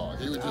 50-pound dog.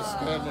 He would just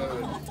stand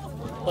there.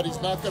 But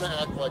he's not going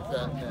to act like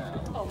that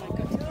now. Oh my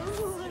goodness.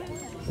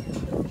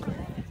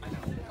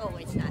 Oh,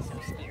 it's not so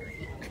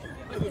scary.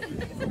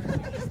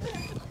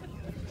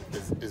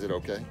 Is it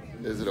okay?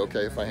 Is it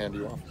okay if I hand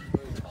you off?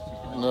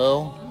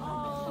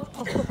 No?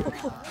 Look at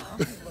him.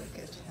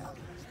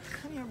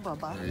 Come here,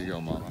 Bubba. There you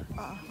go, Mama.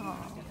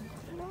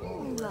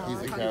 No.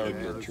 He's a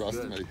character,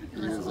 trust me.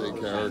 He is a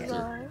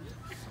character.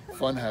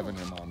 Fun having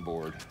him on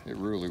board. It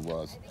really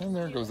was. And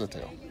there goes the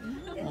tail.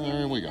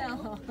 There we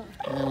go.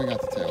 And we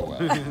got the tail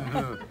wet.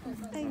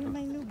 Hey,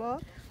 my new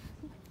book.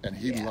 And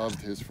he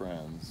loved his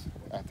friends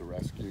at the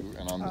rescue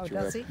and on the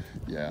trip. Does he?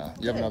 Yeah.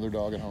 You have another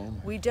dog at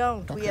home? We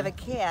don't. Okay. We have a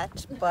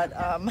cat, but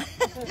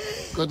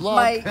good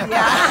luck.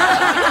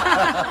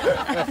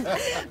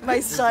 My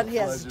son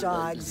has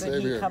dogs, Same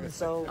and he here. comes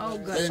so. Oh,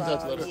 good. Stay in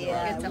touch, let us know.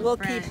 Yeah, we'll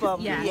keep him.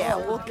 Yeah. Yeah,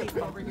 we'll keep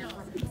him.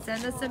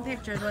 Send us some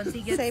pictures once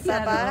he gets Say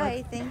settled.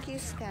 bye-bye. Thank you,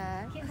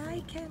 Scott.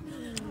 Hi,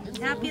 Kenny.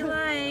 Happy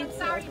life.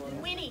 Sorry,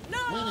 Winnie.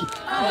 Winnie.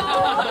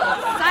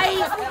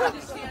 Sight.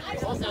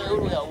 Okay, who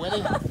do we got?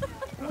 Winnie?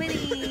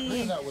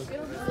 Winnie. That was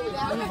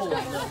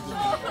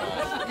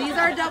These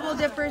are double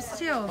dippers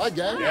too. Hi,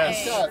 gang.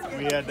 Yes, Scott.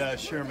 we had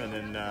Sherman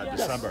in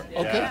December.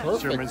 Okay, Yeah,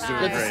 perfect. Sherman's doing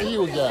Good to great. see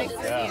you again.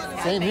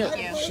 Yeah. Same here.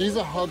 She's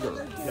a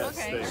hugger. Yes,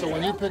 thank So you.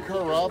 when you pick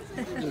her up,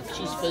 if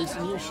she's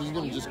facing you, she's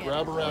going to just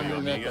grab around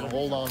your neck and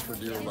hold on for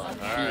dear life.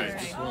 She is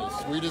just one of the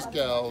sweetest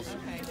gals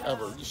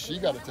ever. She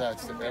got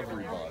attached to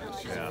everybody.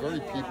 She's a very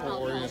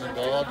people-oriented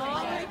dog.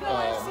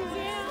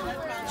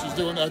 She's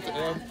doing that to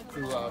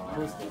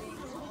Krista.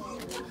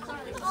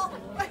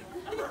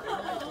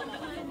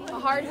 A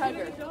hard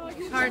hugger.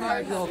 Hard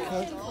hug. You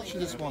okay? She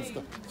just wants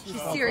to.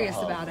 She's serious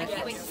about it.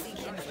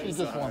 She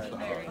just wants to.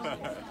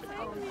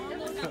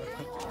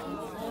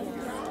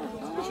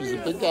 She's a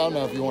big gal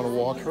now. If you want to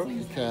walk her,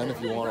 you can.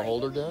 If you want to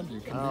hold her down, you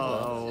can do that.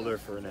 I'll hold her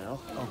for now.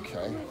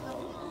 Okay.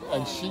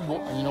 And you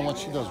know what?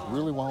 She does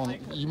really well.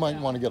 You might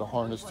want to get a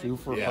harness too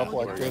for a pup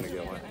like we're this. gonna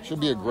get one. She'll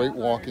be a great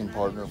walking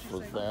partner for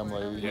the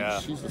family. Yeah.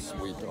 She's a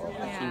sweet dog.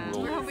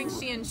 We're hoping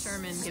she and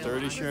Sherman get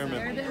Sturdy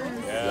Sherman.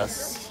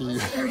 Yes.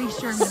 Dirty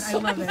Sherman. I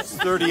love it.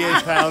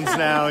 38 pounds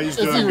now. He's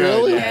Is doing he good.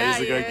 really? Yeah,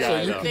 he's a good So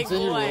guy. you though.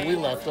 continue where we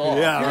left off.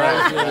 Yeah,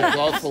 That's really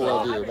thoughtful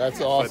of you. That's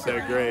But awesome.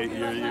 they're great.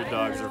 Your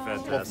dogs are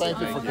fantastic. Well, thank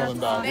you for coming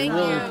down. Thank We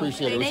really you.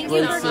 appreciate it. It was Thank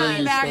great you for seeing coming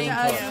you. back Stay in to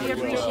us. touch. We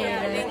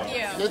appreciate it.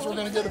 Guys, we're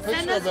going to get a picture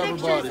Send us of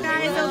everybody. pictures,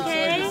 guys, We're really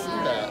okay? excited to see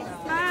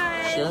that.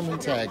 Bye. Sherman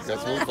Tank,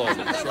 that's what we call it.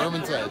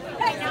 Sherman Tank.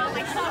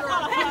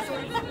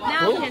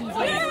 Now Who?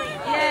 Kinsley.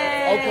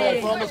 Yay. Okay,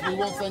 I promise we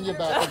won't send you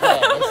back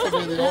again. That's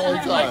going to be the only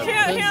time. I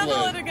can't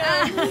handle it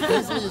again.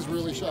 Kinsley is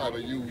really shy,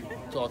 but you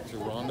talked to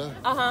Rhonda?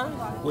 Uh-huh.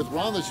 With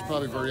Rhonda, she's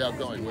probably very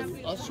outgoing.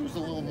 With us, she was a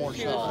little more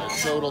shy.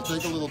 So it'll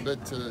take a little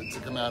bit to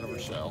come out of her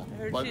shell.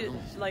 But She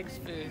likes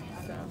food,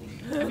 so.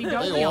 I mean,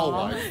 don't we they all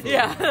all? like food.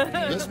 Yeah.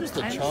 This was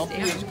the I chompiest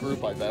understand.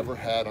 group I've ever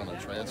had on a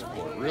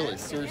transport. Really,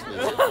 seriously,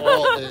 they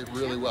all ate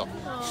really well.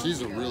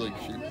 She's a really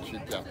cute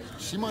gal.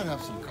 She might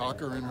have some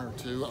cocker in her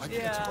too.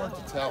 It's hard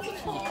to tell, but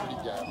she's a pretty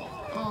gal.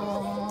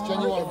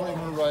 Jen, you want to bring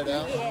her right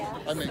out?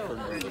 I make her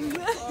nervous.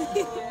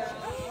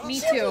 Me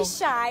too.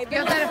 Shy, You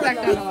have that effect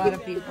on a lot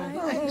of people.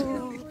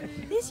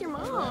 This your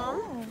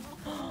mom.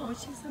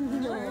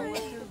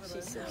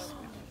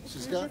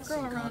 She's got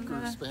some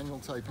cocker spaniel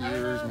type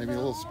ears, maybe a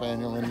little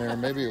spaniel in there,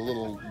 maybe a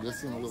little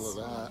this and a little of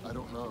that. I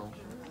don't know.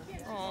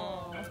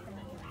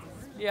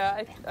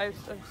 Yeah, I've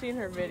seen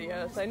her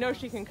videos. I know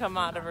she can come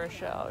out of her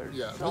shell.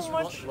 Yeah, So this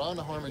much.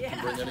 Rhonda Harmon can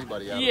bring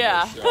anybody out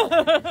Yeah. of their shell.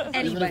 Even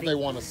Anybody. if they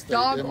want to stay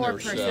Dog in or their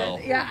person. shell.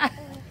 Yeah.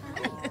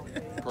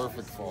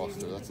 Perfect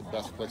foster. That's the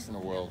best place in the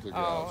world to go.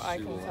 Oh, I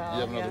She can will- tell. You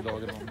have another yeah.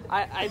 dog at home?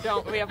 I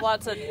don't. We have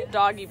lots of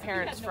doggy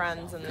parents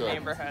friends in the Good.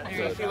 neighborhood, so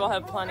Good. she will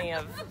have plenty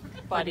of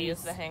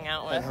buddies to hang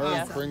out with. And her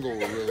Yeah. and Pringle were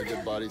really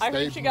good buddies. I heard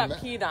They've she got met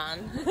peed on.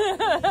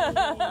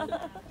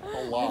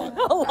 a lot.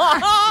 A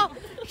lot.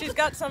 She's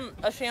got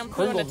a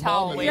shampoo and a Pringle's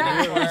towel mom waiting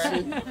is for her.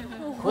 here.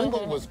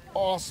 Pringle was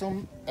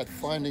awesome at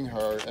finding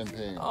her and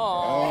peeing.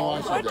 Oh, I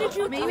what did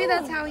you Maybe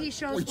that's how he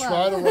shows We love.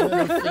 tried to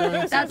run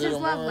interference. That's it his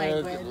didn't love work.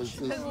 It language. was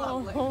just, it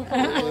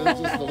was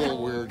just a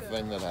little weird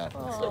thing that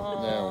happened. So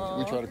now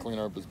we try to clean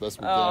her up as best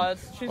we can.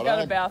 She's But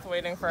got a bath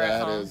waiting for her at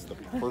That home. is the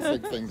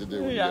perfect thing to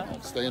do. When Yeah. you get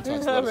home. Stay in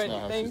touch. Let us know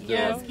how she's Thank doing.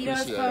 you. Keep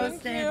us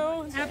Appreciate it.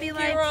 posted. Happy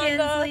life,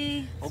 Rhonda.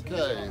 Kinsley.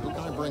 Okay, who can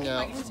I bring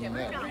out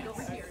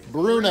next?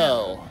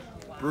 Bruno.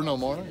 Bruno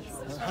Mars?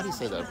 How do you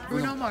say that?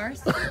 Bruno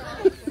Mars.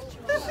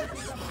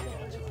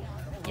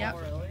 Yep.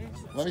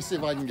 Let me see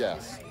if I can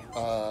guess.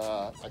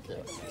 I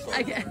can't. Sorry.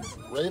 I can.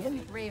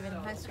 Raven? Raven,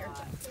 that's your.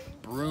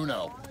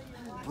 Bruno.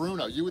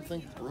 Bruno. You would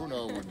think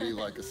Bruno would be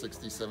like a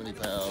 60, 70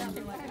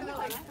 pound.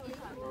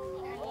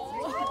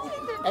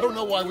 I don't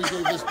know why we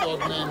gave this dog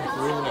name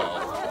Bruno.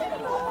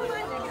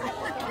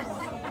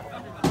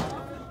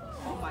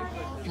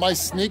 My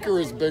sneaker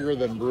is bigger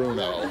than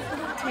Bruno.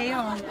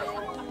 Tail.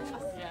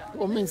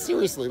 Well, I mean,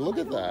 seriously, look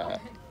at that.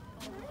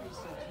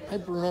 Hey,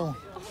 Bruno.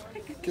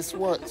 Guess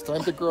what? It's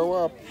time to grow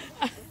up.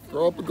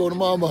 Grow up and go to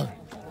mama.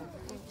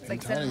 I'm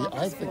telling you,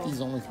 I think he's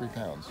only 3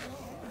 pounds.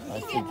 I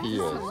think he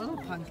A is. little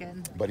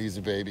pumpkin. But he's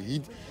a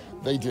baby.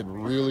 They did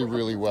really,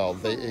 really well.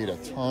 They ate a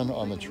ton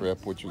on the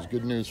trip, which was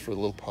good news for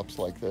little pups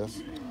like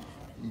this.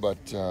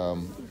 But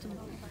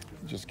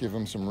just give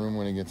him some room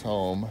when he gets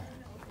home.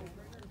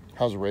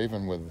 How's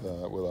Raven with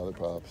other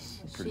pups?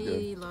 Pretty good.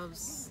 She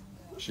loves.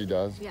 She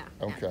does? Yeah.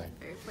 Okay.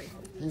 Very playful.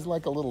 He's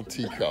like a little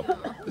teacup.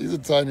 He's a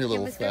tiny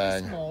little was very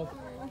thing. small.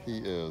 He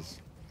is.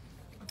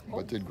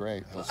 But did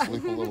great. He'll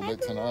sleep a little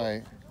bit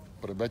tonight.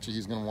 But I bet you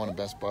he's going to want a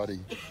best buddy.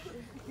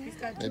 He's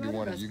got Maybe two other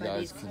one of best you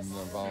guys buddies. can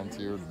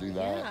volunteer to do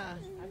that. Yeah.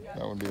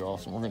 That would be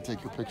awesome. We're going to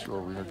take your picture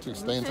over here too.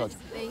 Stay in touch.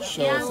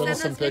 Show Yeah, us, send send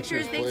us some us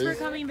pictures. pictures, Thanks please.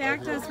 for coming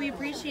back to us. We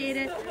appreciate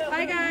it.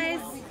 Bye, guys.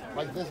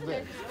 Like this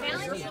big.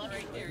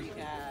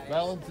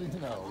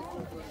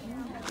 Valentino.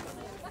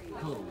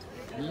 Who?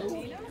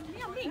 You?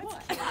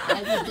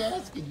 I was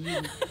asking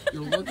you.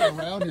 You're looking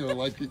around here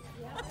like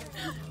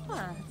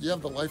you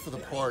have the life of the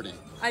party.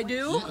 I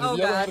do? Have Oh,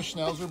 you ever God. had a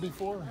schnauzer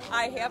before?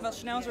 I have a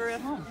schnauzer at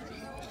home.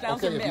 Schnauzer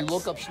Okay, if you mix.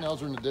 look up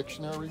schnauzer in the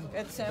dictionary,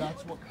 It's him.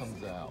 that's what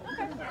comes out.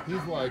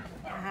 He's like,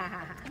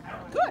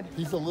 Good.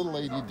 he's a little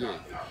ADD.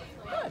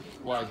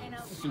 Like,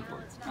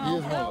 super. He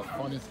is one of the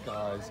funniest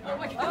guys.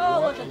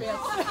 Oh, look at this.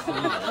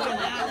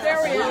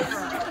 There he is.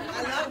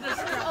 I love this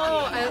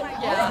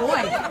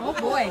truck. Oh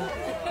boy.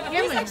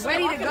 Cameron's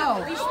ready to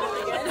go.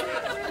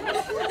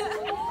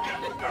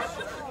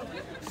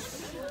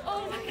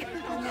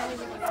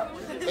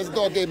 This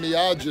dog gave me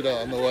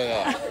agita on the way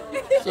out.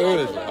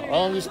 Seriously. I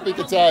don't even speak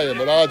Italian,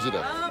 but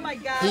agita. Oh, my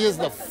God. He is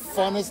the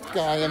funnest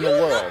guy in the You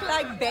world. look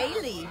like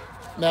Bailey.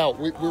 Now,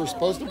 we were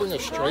supposed to bring a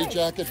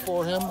straitjacket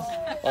for him.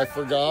 I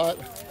forgot.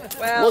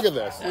 Well, Look at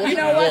this. Look you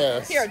know at what?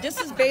 this. Here, this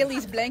is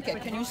Bailey's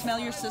blanket. Can you smell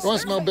your sister? You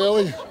want to smell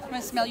Billy? Want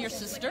to smell your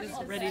sister?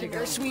 Ready to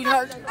go.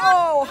 Sweetheart.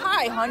 Oh,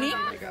 hi, honey.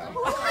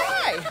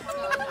 Hi.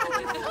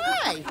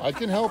 Hi. I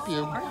can help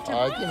you.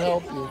 I can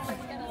help you.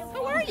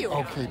 How are you?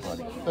 Okay,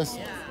 buddy.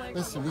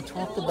 Listen, we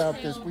talked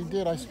about this. We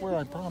did, I swear,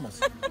 I promise.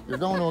 You're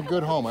going to a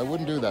good home. I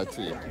wouldn't do that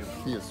to you.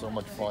 He is so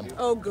much fun.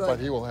 Oh, good. But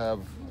he will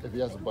have, if he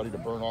has a buddy to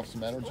burn off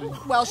some energy.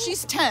 Well,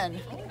 she's 10,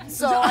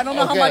 so I don't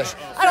know Okay.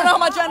 how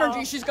much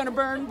energy she's going to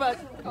burn, but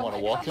You want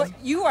to walk him?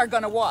 you are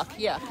going to walk.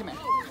 Yeah, come here.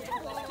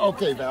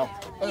 Okay, Val.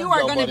 Let You him are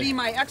go, going to buddy. be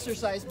my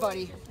exercise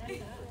buddy.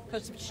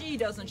 Because she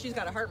doesn't. She's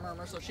got a heart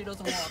murmur, so she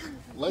doesn't walk.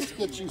 Let's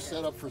get you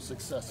set up for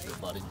success here,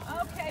 buddy.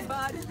 Okay,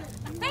 bud.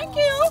 Thank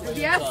you.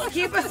 Yes,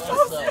 keep us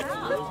posted.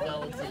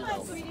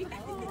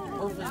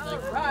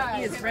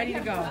 He is ready to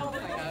go.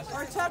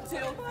 Or tub two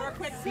for a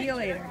quick. See you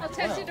later. I'll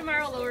text you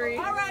tomorrow, Lori.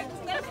 All right.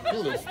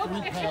 Feel there's 3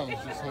 pounds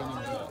just hanging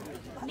down.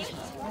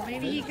 Well,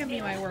 maybe he can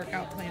be my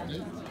workout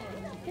plan.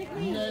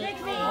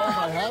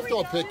 I have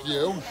to pick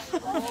you.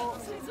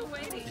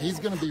 He's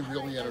going to be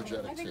really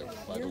energetic too,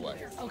 by the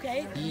way.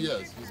 Okay. He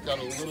is. He's got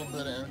a little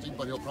bit of energy,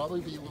 but he'll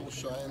probably be a little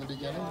shy in the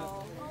beginning.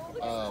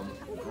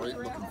 Great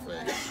looking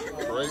face.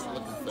 Great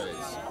looking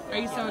face. Are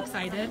you so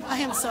excited? I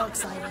am so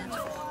excited.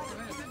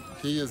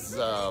 He is,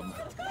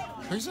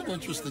 he's an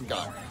interesting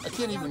guy. I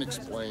can't even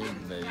explain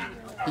Nate.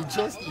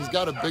 He's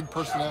got a big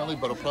personality,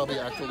 but he'll probably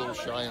act a little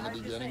shy in the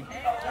beginning.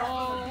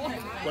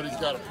 But he's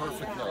got a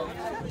perfect nose.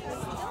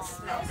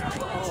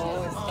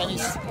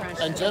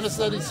 And Jenna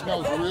said he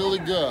smells really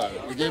good.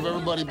 We gave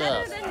everybody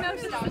bath. Yeah,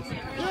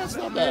 it's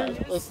not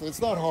bad. Listen,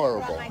 it's not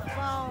horrible. My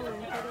phone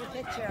for the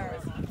picture.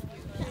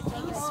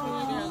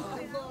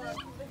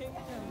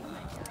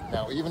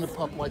 Now, even a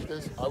pup like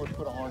this, I would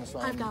put a harness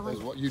on I've got one.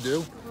 as what you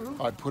do.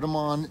 I'd put him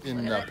on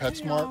in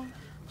PetSmart.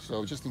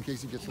 So just in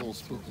case he gets a little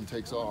spooked and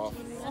takes off,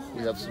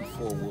 we have some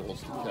 4 wheels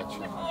to catch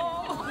him.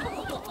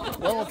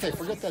 Well, okay,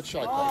 forget that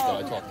shy pup that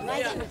I talked about. Am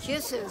I getting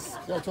kisses?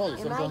 Yeah, I told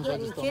you, Am I sometimes I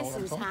getting just don't know what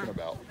I'm kisses, talking huh?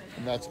 about.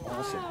 And that's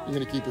awesome. You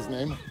gonna keep his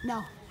name?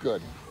 No.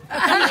 Good.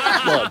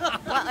 Good.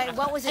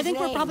 What was his I think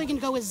name? we're probably going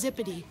to go with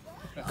Zippity.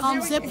 Call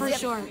him Zip for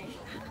short.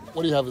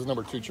 What do you have as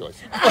number 2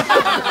 choice?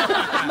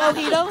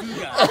 Mojito?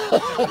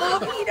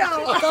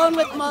 Mojito. Going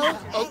with Mo.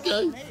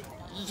 Okay.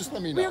 You just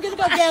let me know. We were going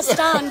to go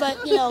Gaston,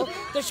 but, you know,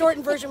 the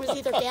shortened version was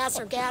either gas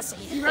or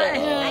gassy. Right.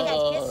 I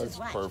got kisses.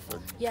 That's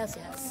perfect. Yes,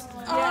 yes.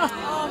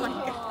 Oh my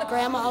God.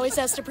 Grandma always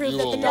has to prove You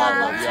that will the love dog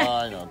him. loves Yeah, it.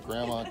 I know.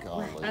 Grandma,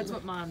 golly. That's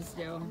what moms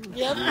do.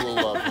 Yep. You will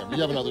love him.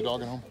 You have another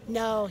dog at home?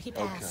 No, he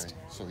passed. Okay,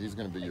 so he's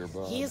going to be your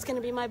bud. He is going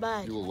to be my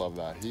bud. You will love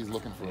that. He's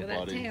looking for a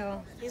buddy.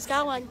 He's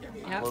got one.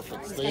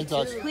 Perfect. Stay in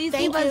touch. Please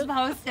Thank keep us you.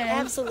 posted.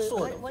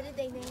 Absolutely. What did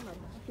they name him?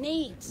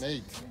 Nate.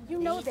 Nate. You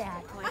know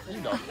that.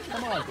 You know.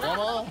 Come on,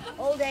 Grandma.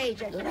 Old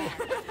age, I bet.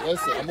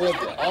 Listen, I'm with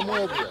you. I'm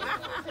with you.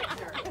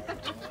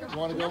 You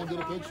want to go and get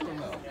a picture or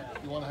no?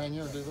 You want to hang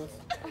here and do this?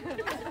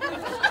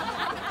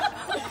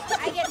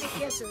 I get the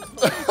kisses.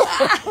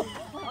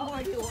 Oh,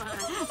 you want?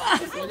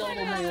 We got a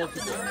little more work to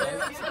do, right?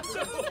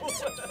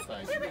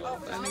 Thank you.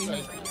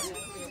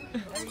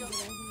 Thank you.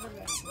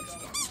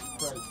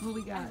 Who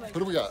we got? Who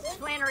do we got?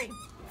 Flannery.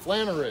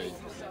 Flannery.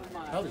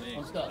 Howdy,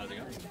 I'm Scott.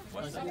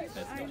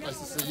 Nice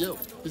to see you.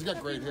 He's got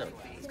great hair.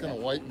 It's kind of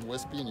white and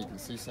wispy, and you can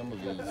see some of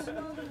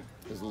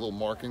his little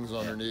markings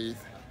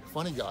underneath.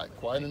 Funny guy,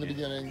 quiet in the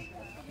beginning,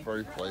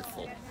 very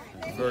playful.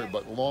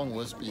 But long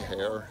wispy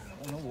hair.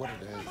 I don't know what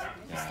it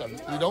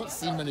is. You don't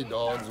see many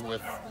dogs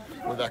with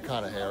that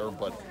kind of hair,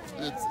 but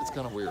it's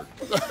kind of weird.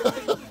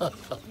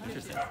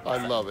 Interesting.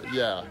 I love it.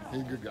 Yeah,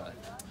 he's a good guy.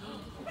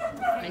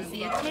 I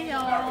see a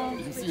tail.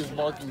 You can see his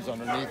markings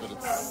underneath it.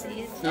 It's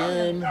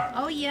thin.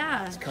 Oh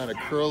yeah. It's kind of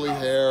curly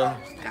hair.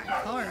 Got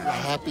color. A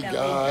happy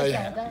guy.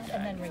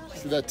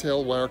 See that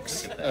tail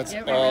works? That's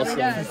awesome.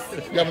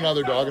 You have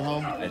another dog at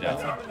home? I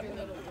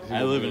do.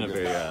 I live in a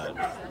very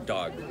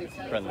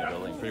dog-friendly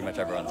building. Pretty much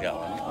everyone's got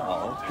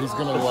one. He's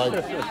gonna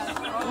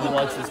he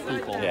likes his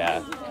people.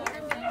 Yeah.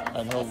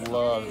 And he'll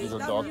love, he's a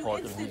dog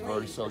park, and he's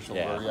very social,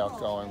 very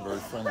outgoing, very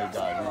friendly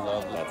guy. He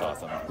loves it. That's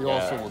awesome. He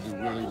also will do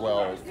really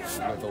well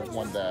with a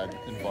one-dad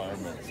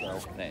environment.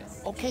 So.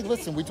 Nice. Okay,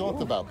 listen, we talked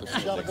about this.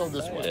 You gotta go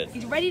this way.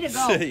 He's ready to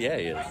go. Yeah,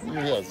 he is. He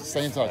is.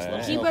 Stay in touch.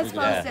 Let us Keep know if us we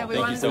can- posted. We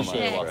want to so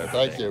see much. pics.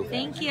 Thank you.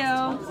 Thank you.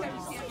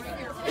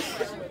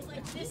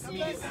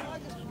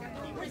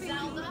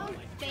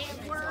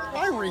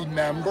 I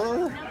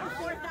remember.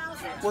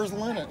 Where's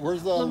Lennon?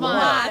 Where's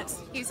Lamont.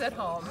 He's at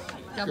home.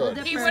 Good.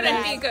 He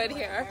wouldn't be good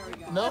here.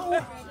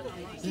 No?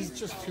 He's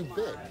just too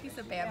big. He's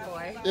a bad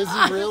boy. Is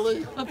he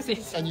really?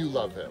 Oopsies. And you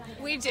love him.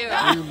 We do.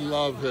 You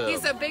love him.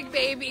 He's a big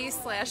baby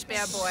 /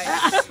 bad boy.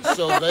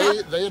 So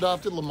they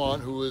adopted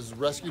Lamont, who is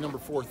rescue number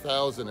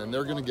 4,000, and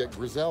they're going to get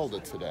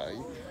Griselda today.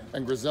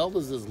 And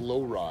Griselda's this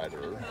low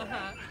rider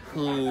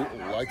who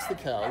likes the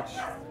couch.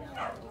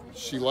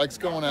 She likes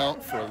going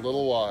out for a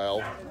little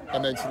while,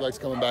 and then she likes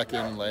coming back in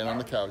and laying on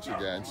the couch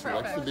again. She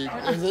likes to be,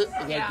 is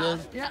that good?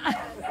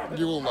 Yeah.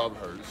 You will love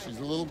her. She's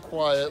a little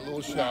quiet, a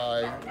little shy,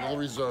 a little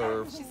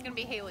reserved. She's going to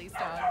be Haley's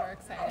dog. We're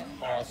excited.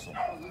 Awesome.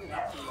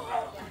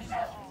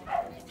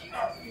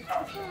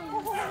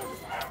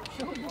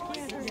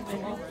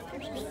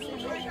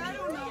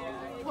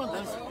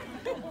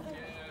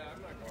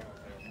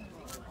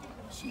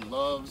 She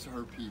loves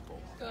her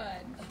people.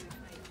 Good.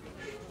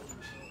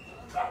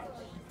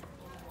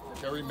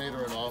 Kerry made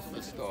her an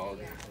office dog.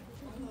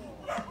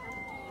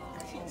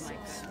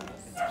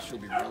 She'll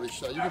be really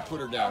shy. You can put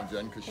her down,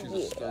 Jen, because she's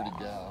a sturdy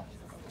gal.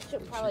 She'll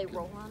probably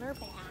roll on her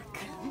back.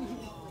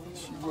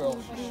 She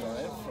will. She's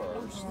shy at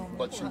first,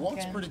 but she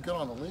walks pretty good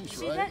on the leash,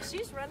 right?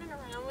 She's running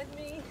around with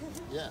me.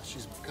 Yeah,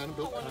 she's kind of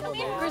built kind Come of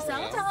here, low.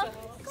 Griselda.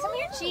 Come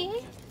here,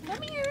 G.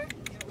 Come here.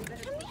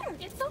 Come here.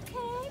 It's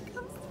okay.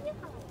 Come see us.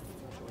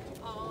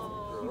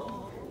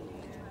 Girl.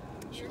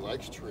 She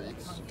likes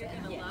treats. You're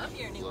going to love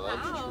your new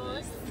Loves house.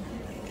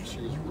 treats.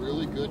 She was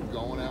really good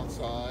going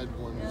outside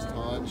when it was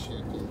time. She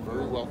did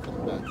very well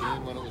coming back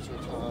in when it was her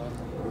time.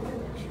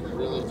 She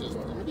really just,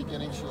 in the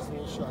beginning, she was a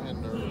little shy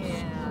and nervous.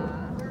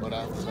 Yeah. But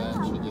after that,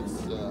 she gets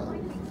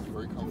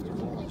very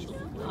comfortable and she'll do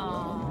very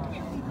well.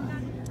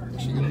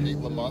 Is she going to meet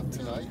Lamont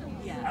tonight?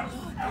 Yeah.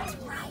 That's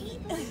right.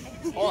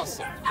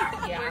 Awesome.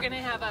 Yeah. We're going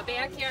to have a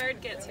backyard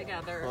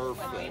get-together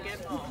when we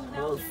get home.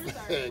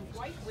 Perfect.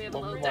 We have a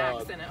little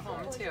dachshund at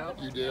home, too.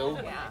 You do?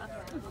 Yeah.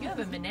 You have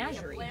a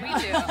menagerie. We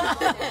do.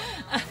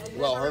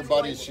 Well, her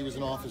buddies, she was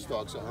an office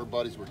dog, so her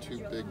buddies were two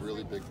big,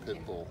 really big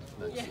pit bull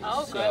mixes.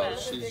 Oh, so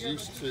goodness. she's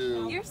used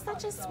to You're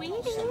such a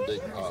sweetie. some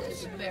big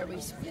pups.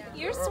 Very sweet.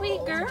 You're a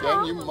sweet girl.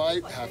 Jen, you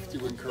might have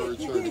to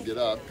encourage her to get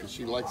up because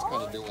she likes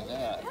kind of doing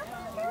that.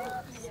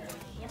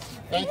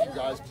 Thank you,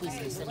 guys. Please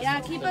send us Yeah,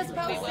 keep us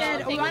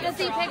posted. We want to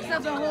see pics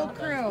of the whole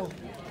crew.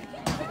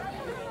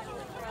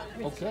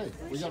 Okay,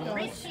 we got a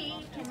Richie,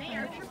 and they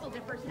are triple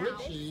dippers now.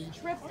 Richie.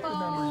 I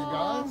remember you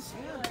guys.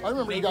 I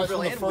remember you guys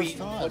from the first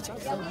time.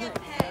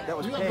 That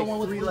was You got Peg, the one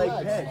with three-leg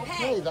legs. Peg.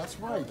 Hey, that's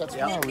right. That's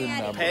what I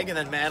remember. Peg and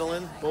then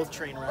Madeline, both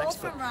train wrecks.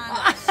 Both from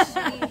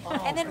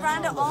Rhonda. And then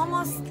Rhonda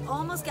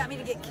almost got me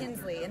to get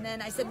Kinsley. And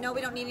then I said, no,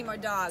 we don't need any more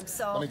dogs.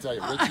 So Let me tell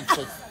you,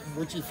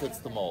 Richie fits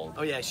the mold.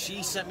 Oh yeah,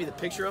 she sent me the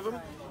picture of him.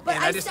 But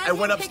And I I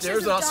went upstairs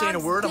without saying a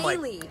word. I'm like,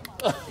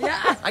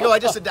 yeah. I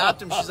just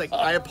adopted him. She's like,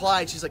 I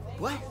applied. She's like,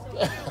 what?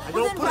 I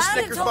don't put a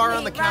Snickers bar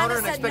on the counter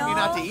and expect you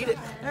not to eat it.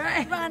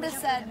 Rhonda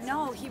said,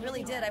 no, he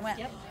really did. I went,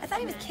 I thought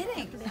he was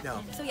kidding.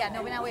 No. So yeah,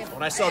 no, now we have.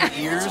 When I saw the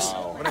ears,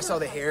 when I saw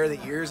the hair, the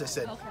ears, I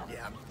said,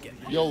 yeah, I'm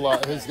getting it. You'll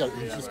love. He's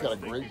just got a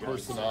great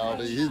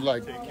personality.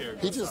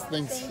 He just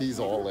thinks he's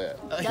all it.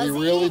 He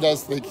really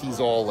does think he's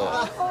all it.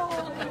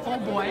 Oh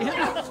boy.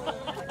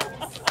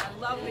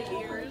 Love the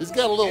ears. He's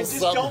got a little Just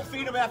something. don't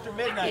feed him after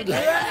midnight.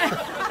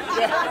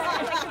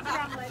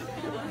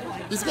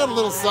 He's got a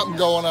little something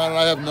going on, and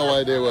I have no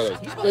idea what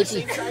it is.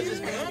 Richie.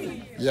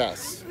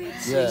 Yes.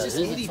 Yeah, he's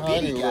a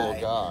tiny little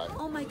guy.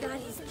 Oh my God,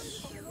 he's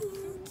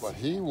cute. But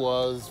he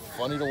was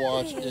funny to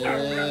watch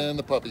in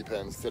the puppy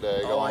pens today,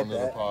 going to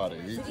the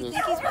potty. He So do you just,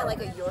 think he's what,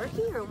 like a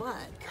Yorkie or what?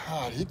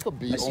 God, he could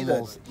be I see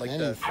almost that, like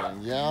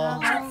anything. Yeah.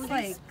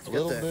 Like A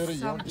little bit of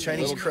Yorkie,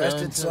 Chinese little crested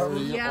Baron something.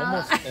 Terrier, Yeah.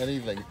 almost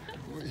anything.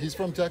 He's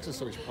from Texas,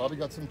 so he's probably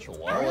got some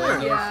Chihuahua in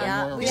there Yeah.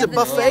 somewhere. He's a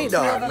buffet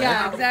dog, man.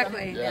 Yeah,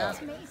 exactly. Yeah.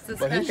 It's a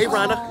But he's Hey, a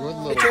Rhonda. good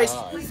little Hey, Trace.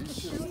 guy.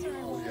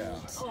 Yeah.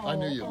 I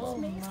knew you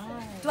loved him.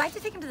 Do I have to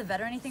take him to the vet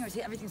or anything, or is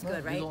everything's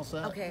good, right? he's all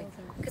set. Okay,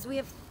 because we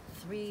have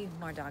 3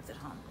 more dogs at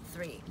home.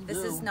 3. This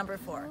is number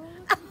 4.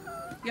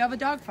 You have a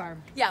dog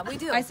farm. Yeah, we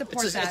do. I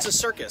support that. It's a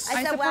circus. I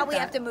said, support well, we that.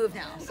 have to move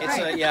now. So. It's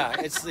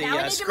it's Now we the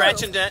need to scratch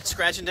move. and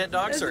dent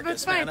dog It's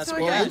circus, fine, man. That's so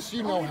what Well, we at got. least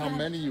you know how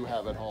many you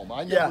have at home.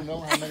 I never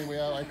know how many we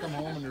have. I come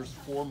home and there's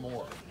 4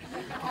 more.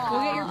 We'll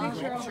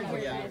get your picture over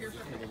here. In a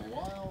little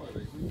while, are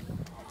they-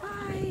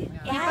 Bye.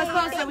 Keep us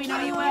posted. We know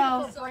you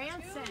will.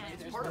 Branson.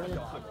 You're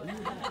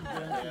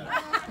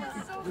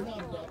not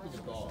adopting a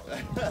dog.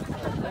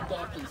 You're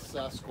adopting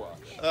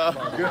Sasquatch.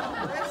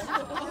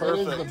 It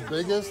is the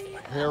biggest,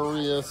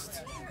 hairiest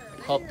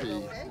puppy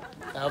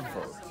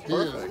ever.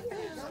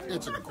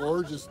 It's a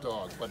gorgeous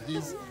dog, but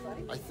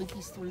I think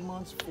he's 3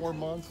 months, 4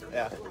 months.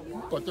 Yeah.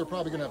 But they're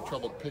probably gonna have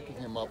trouble picking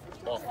him up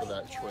off of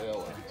that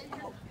trailer.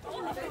 I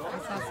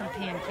saw some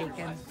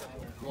pancaking.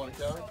 You want a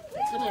carrot?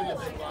 Come here, you big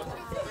one.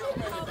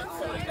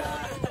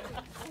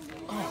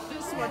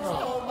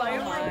 Oh my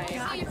God.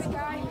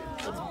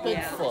 It's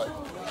Bigfoot.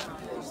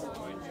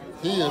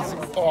 He is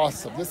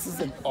awesome. This is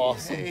an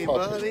awesome puppy.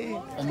 buddy.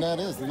 And that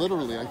is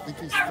literally, I think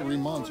he's 3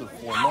 months or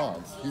 4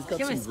 months. He's got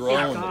Give some us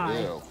growing big to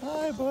eye. do.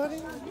 Hi,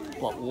 buddy.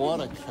 But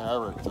what a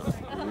character.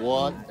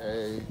 What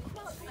a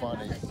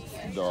funny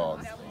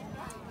dog.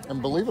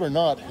 And believe it or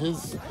not,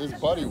 his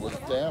buddy was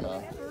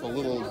Dana, the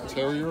little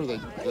terrier that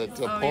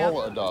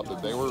Paul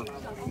adopted. They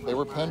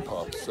were pen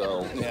pups,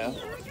 so Yeah.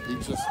 he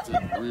just did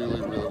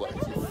really, really well.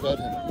 He fed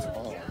him a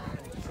ton.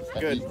 And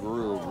Good. he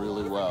grew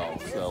really well,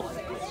 so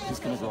he's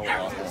going to grow a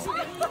lot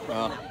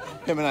more.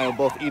 Him and I will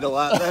both eat a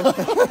lot then.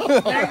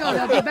 There you go.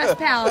 They'll be best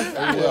pals.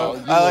 Well,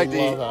 you I like will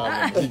to eat. love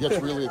having him. He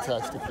gets really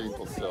attached to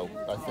people, so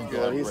I think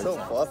you'll have a He's great so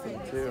time. fluffy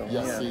too.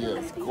 Yes, he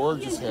is.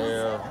 Gorgeous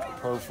hair,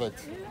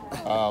 perfect.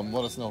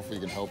 Let us know if we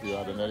can help you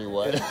out in any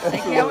way. I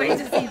can't wait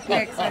to see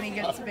pics when he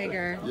gets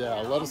bigger.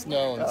 Yeah, let us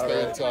know and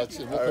stay in touch,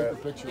 and we'll take the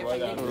picture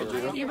right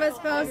after. Keep us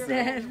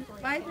posted.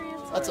 Bye,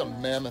 Branson. That's a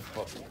mammoth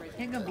puppy.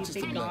 He's gonna be Just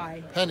a big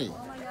guy. Penny.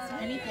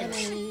 Penny.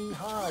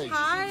 Hi.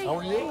 Hi. How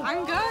are you?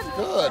 I'm good.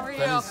 Good. How are you?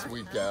 Penny's a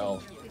sweet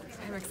gal.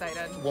 I'm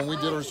excited. When we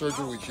did her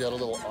surgery, she had a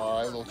little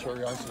eye, a little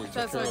cherry eye, so we took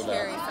That's care what of that.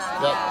 Carrie said,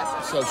 Yep.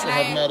 yeah. So she'll And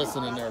have I-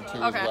 medicine in there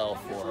too Okay. as well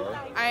for her.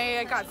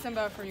 I got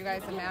Simba from you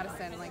guys in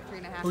Madison like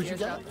 3.5 Who'd you years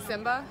get? ago.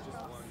 Simba.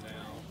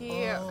 He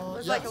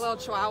was like a yes. little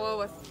chihuahua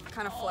with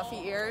kind of fluffy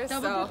ears.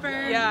 Double so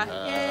pooper. yeah.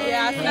 Yay.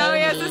 Yeah. So now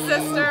he has a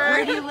sister.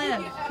 Where do you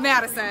live?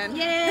 Madison.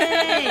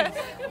 Yay!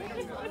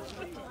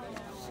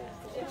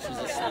 She's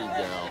a sweet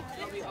gal.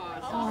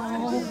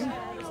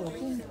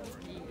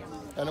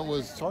 And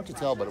it's hard to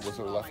tell, but it was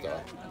her left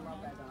eye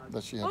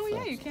that she had Oh yeah,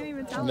 fixed. you can't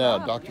even tell. No,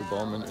 that. Dr.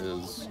 Bowman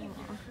is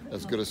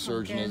as good a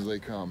surgeon as they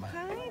come.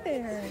 Hi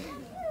there.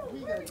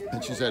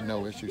 And she's had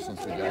no issues since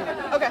we got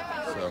her. Okay.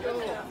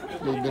 So,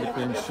 a little bit of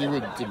cream. She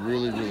did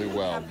really, really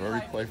well. Very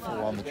playful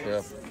on the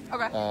trip.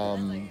 Okay.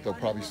 They'll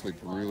probably sleep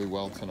really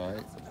well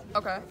tonight.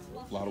 Okay.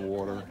 A lot of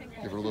water.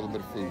 Give her a little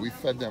bit of food. We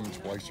fed them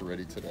twice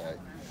already today.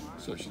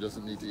 So she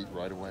doesn't need to eat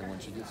right away when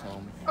she gets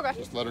home. Okay.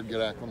 Just let her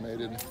get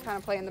acclimated. Kind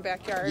of play in the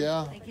backyard.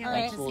 Yeah, wait to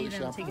absolutely. see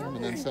them Chaperone, and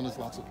together. then send us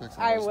lots of pictures.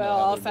 I Let us will. know how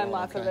I'll they're send doing,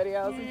 lots of okay?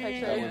 videos and That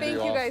pictures. would be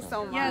Thank you guys awesome.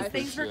 so much. Yes,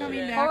 thanks for coming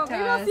Appreciate back Oh, to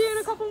maybe I'll us. see you in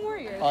a couple more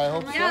years. I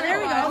hope so. Yeah, there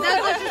we go.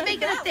 Let's just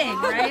make it a thing,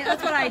 right?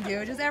 That's what I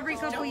do. Just every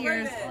couple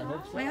years.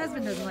 My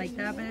husband doesn't like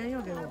that, but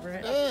he'll get over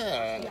it.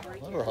 Yeah,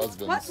 let her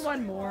husbands. What's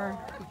one more?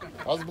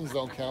 Husbands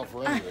don't count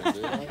for anything,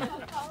 do they?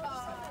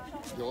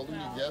 The older you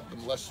get,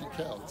 the less you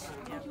count.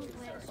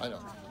 I know.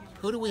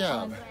 Who do we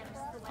have?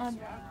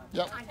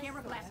 Yep.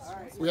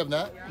 We have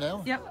Nat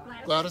now?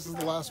 Yep. Gladys is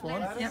the last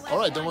one? Yep. All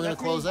right, then we're going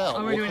to close out.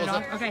 Oh, we're doing it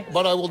off? Okay.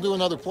 But I will do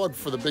another plug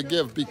for the big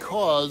give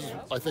because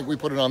I think we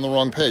put it on the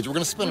wrong page. We're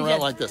going to spin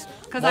around like this.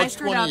 Because I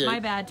screwed up. My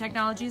bad.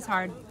 Technology is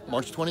hard.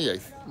 March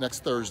 28th,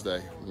 next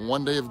Thursday,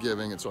 one day of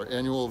giving. It's our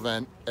annual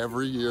event.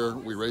 Every year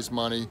we raise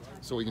money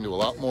so we can do a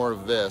lot more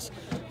of this.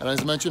 And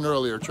as I mentioned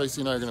earlier,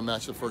 Tracy and I are going to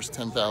match the first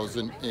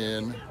 10,000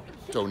 in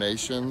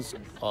donations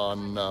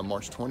on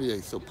March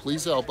 28th. So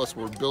please help us.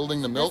 We're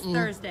building the Milton.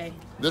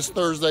 This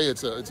Thursday.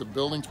 It's a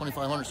building,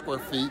 2,500 square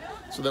feet,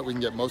 so that we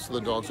can get most of the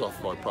dogs off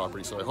of our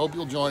property. So I hope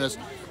you'll join us.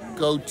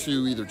 Go to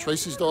either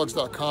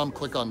tracysdogs.com,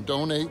 click on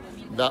donate.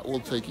 That will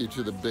take you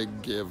to the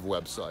Big Give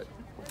website.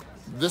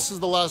 This is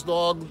the last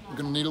dog. We're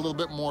going to need a little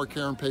bit more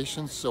care and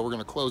patience, so we're going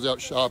to close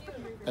out shop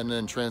and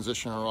then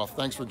transition her off.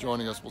 Thanks for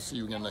joining us. We'll see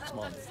you again next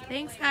month.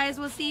 Thanks, guys.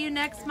 We'll see you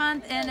next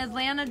month in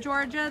Atlanta,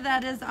 Georgia.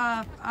 That is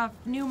a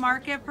new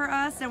market for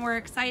us, and we're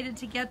excited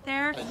to get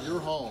there. And your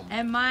home.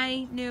 And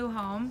my new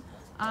home.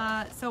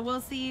 So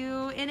we'll see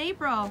you in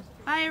April.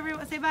 Bye,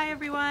 everyone. Say bye,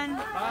 everyone.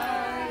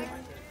 Bye.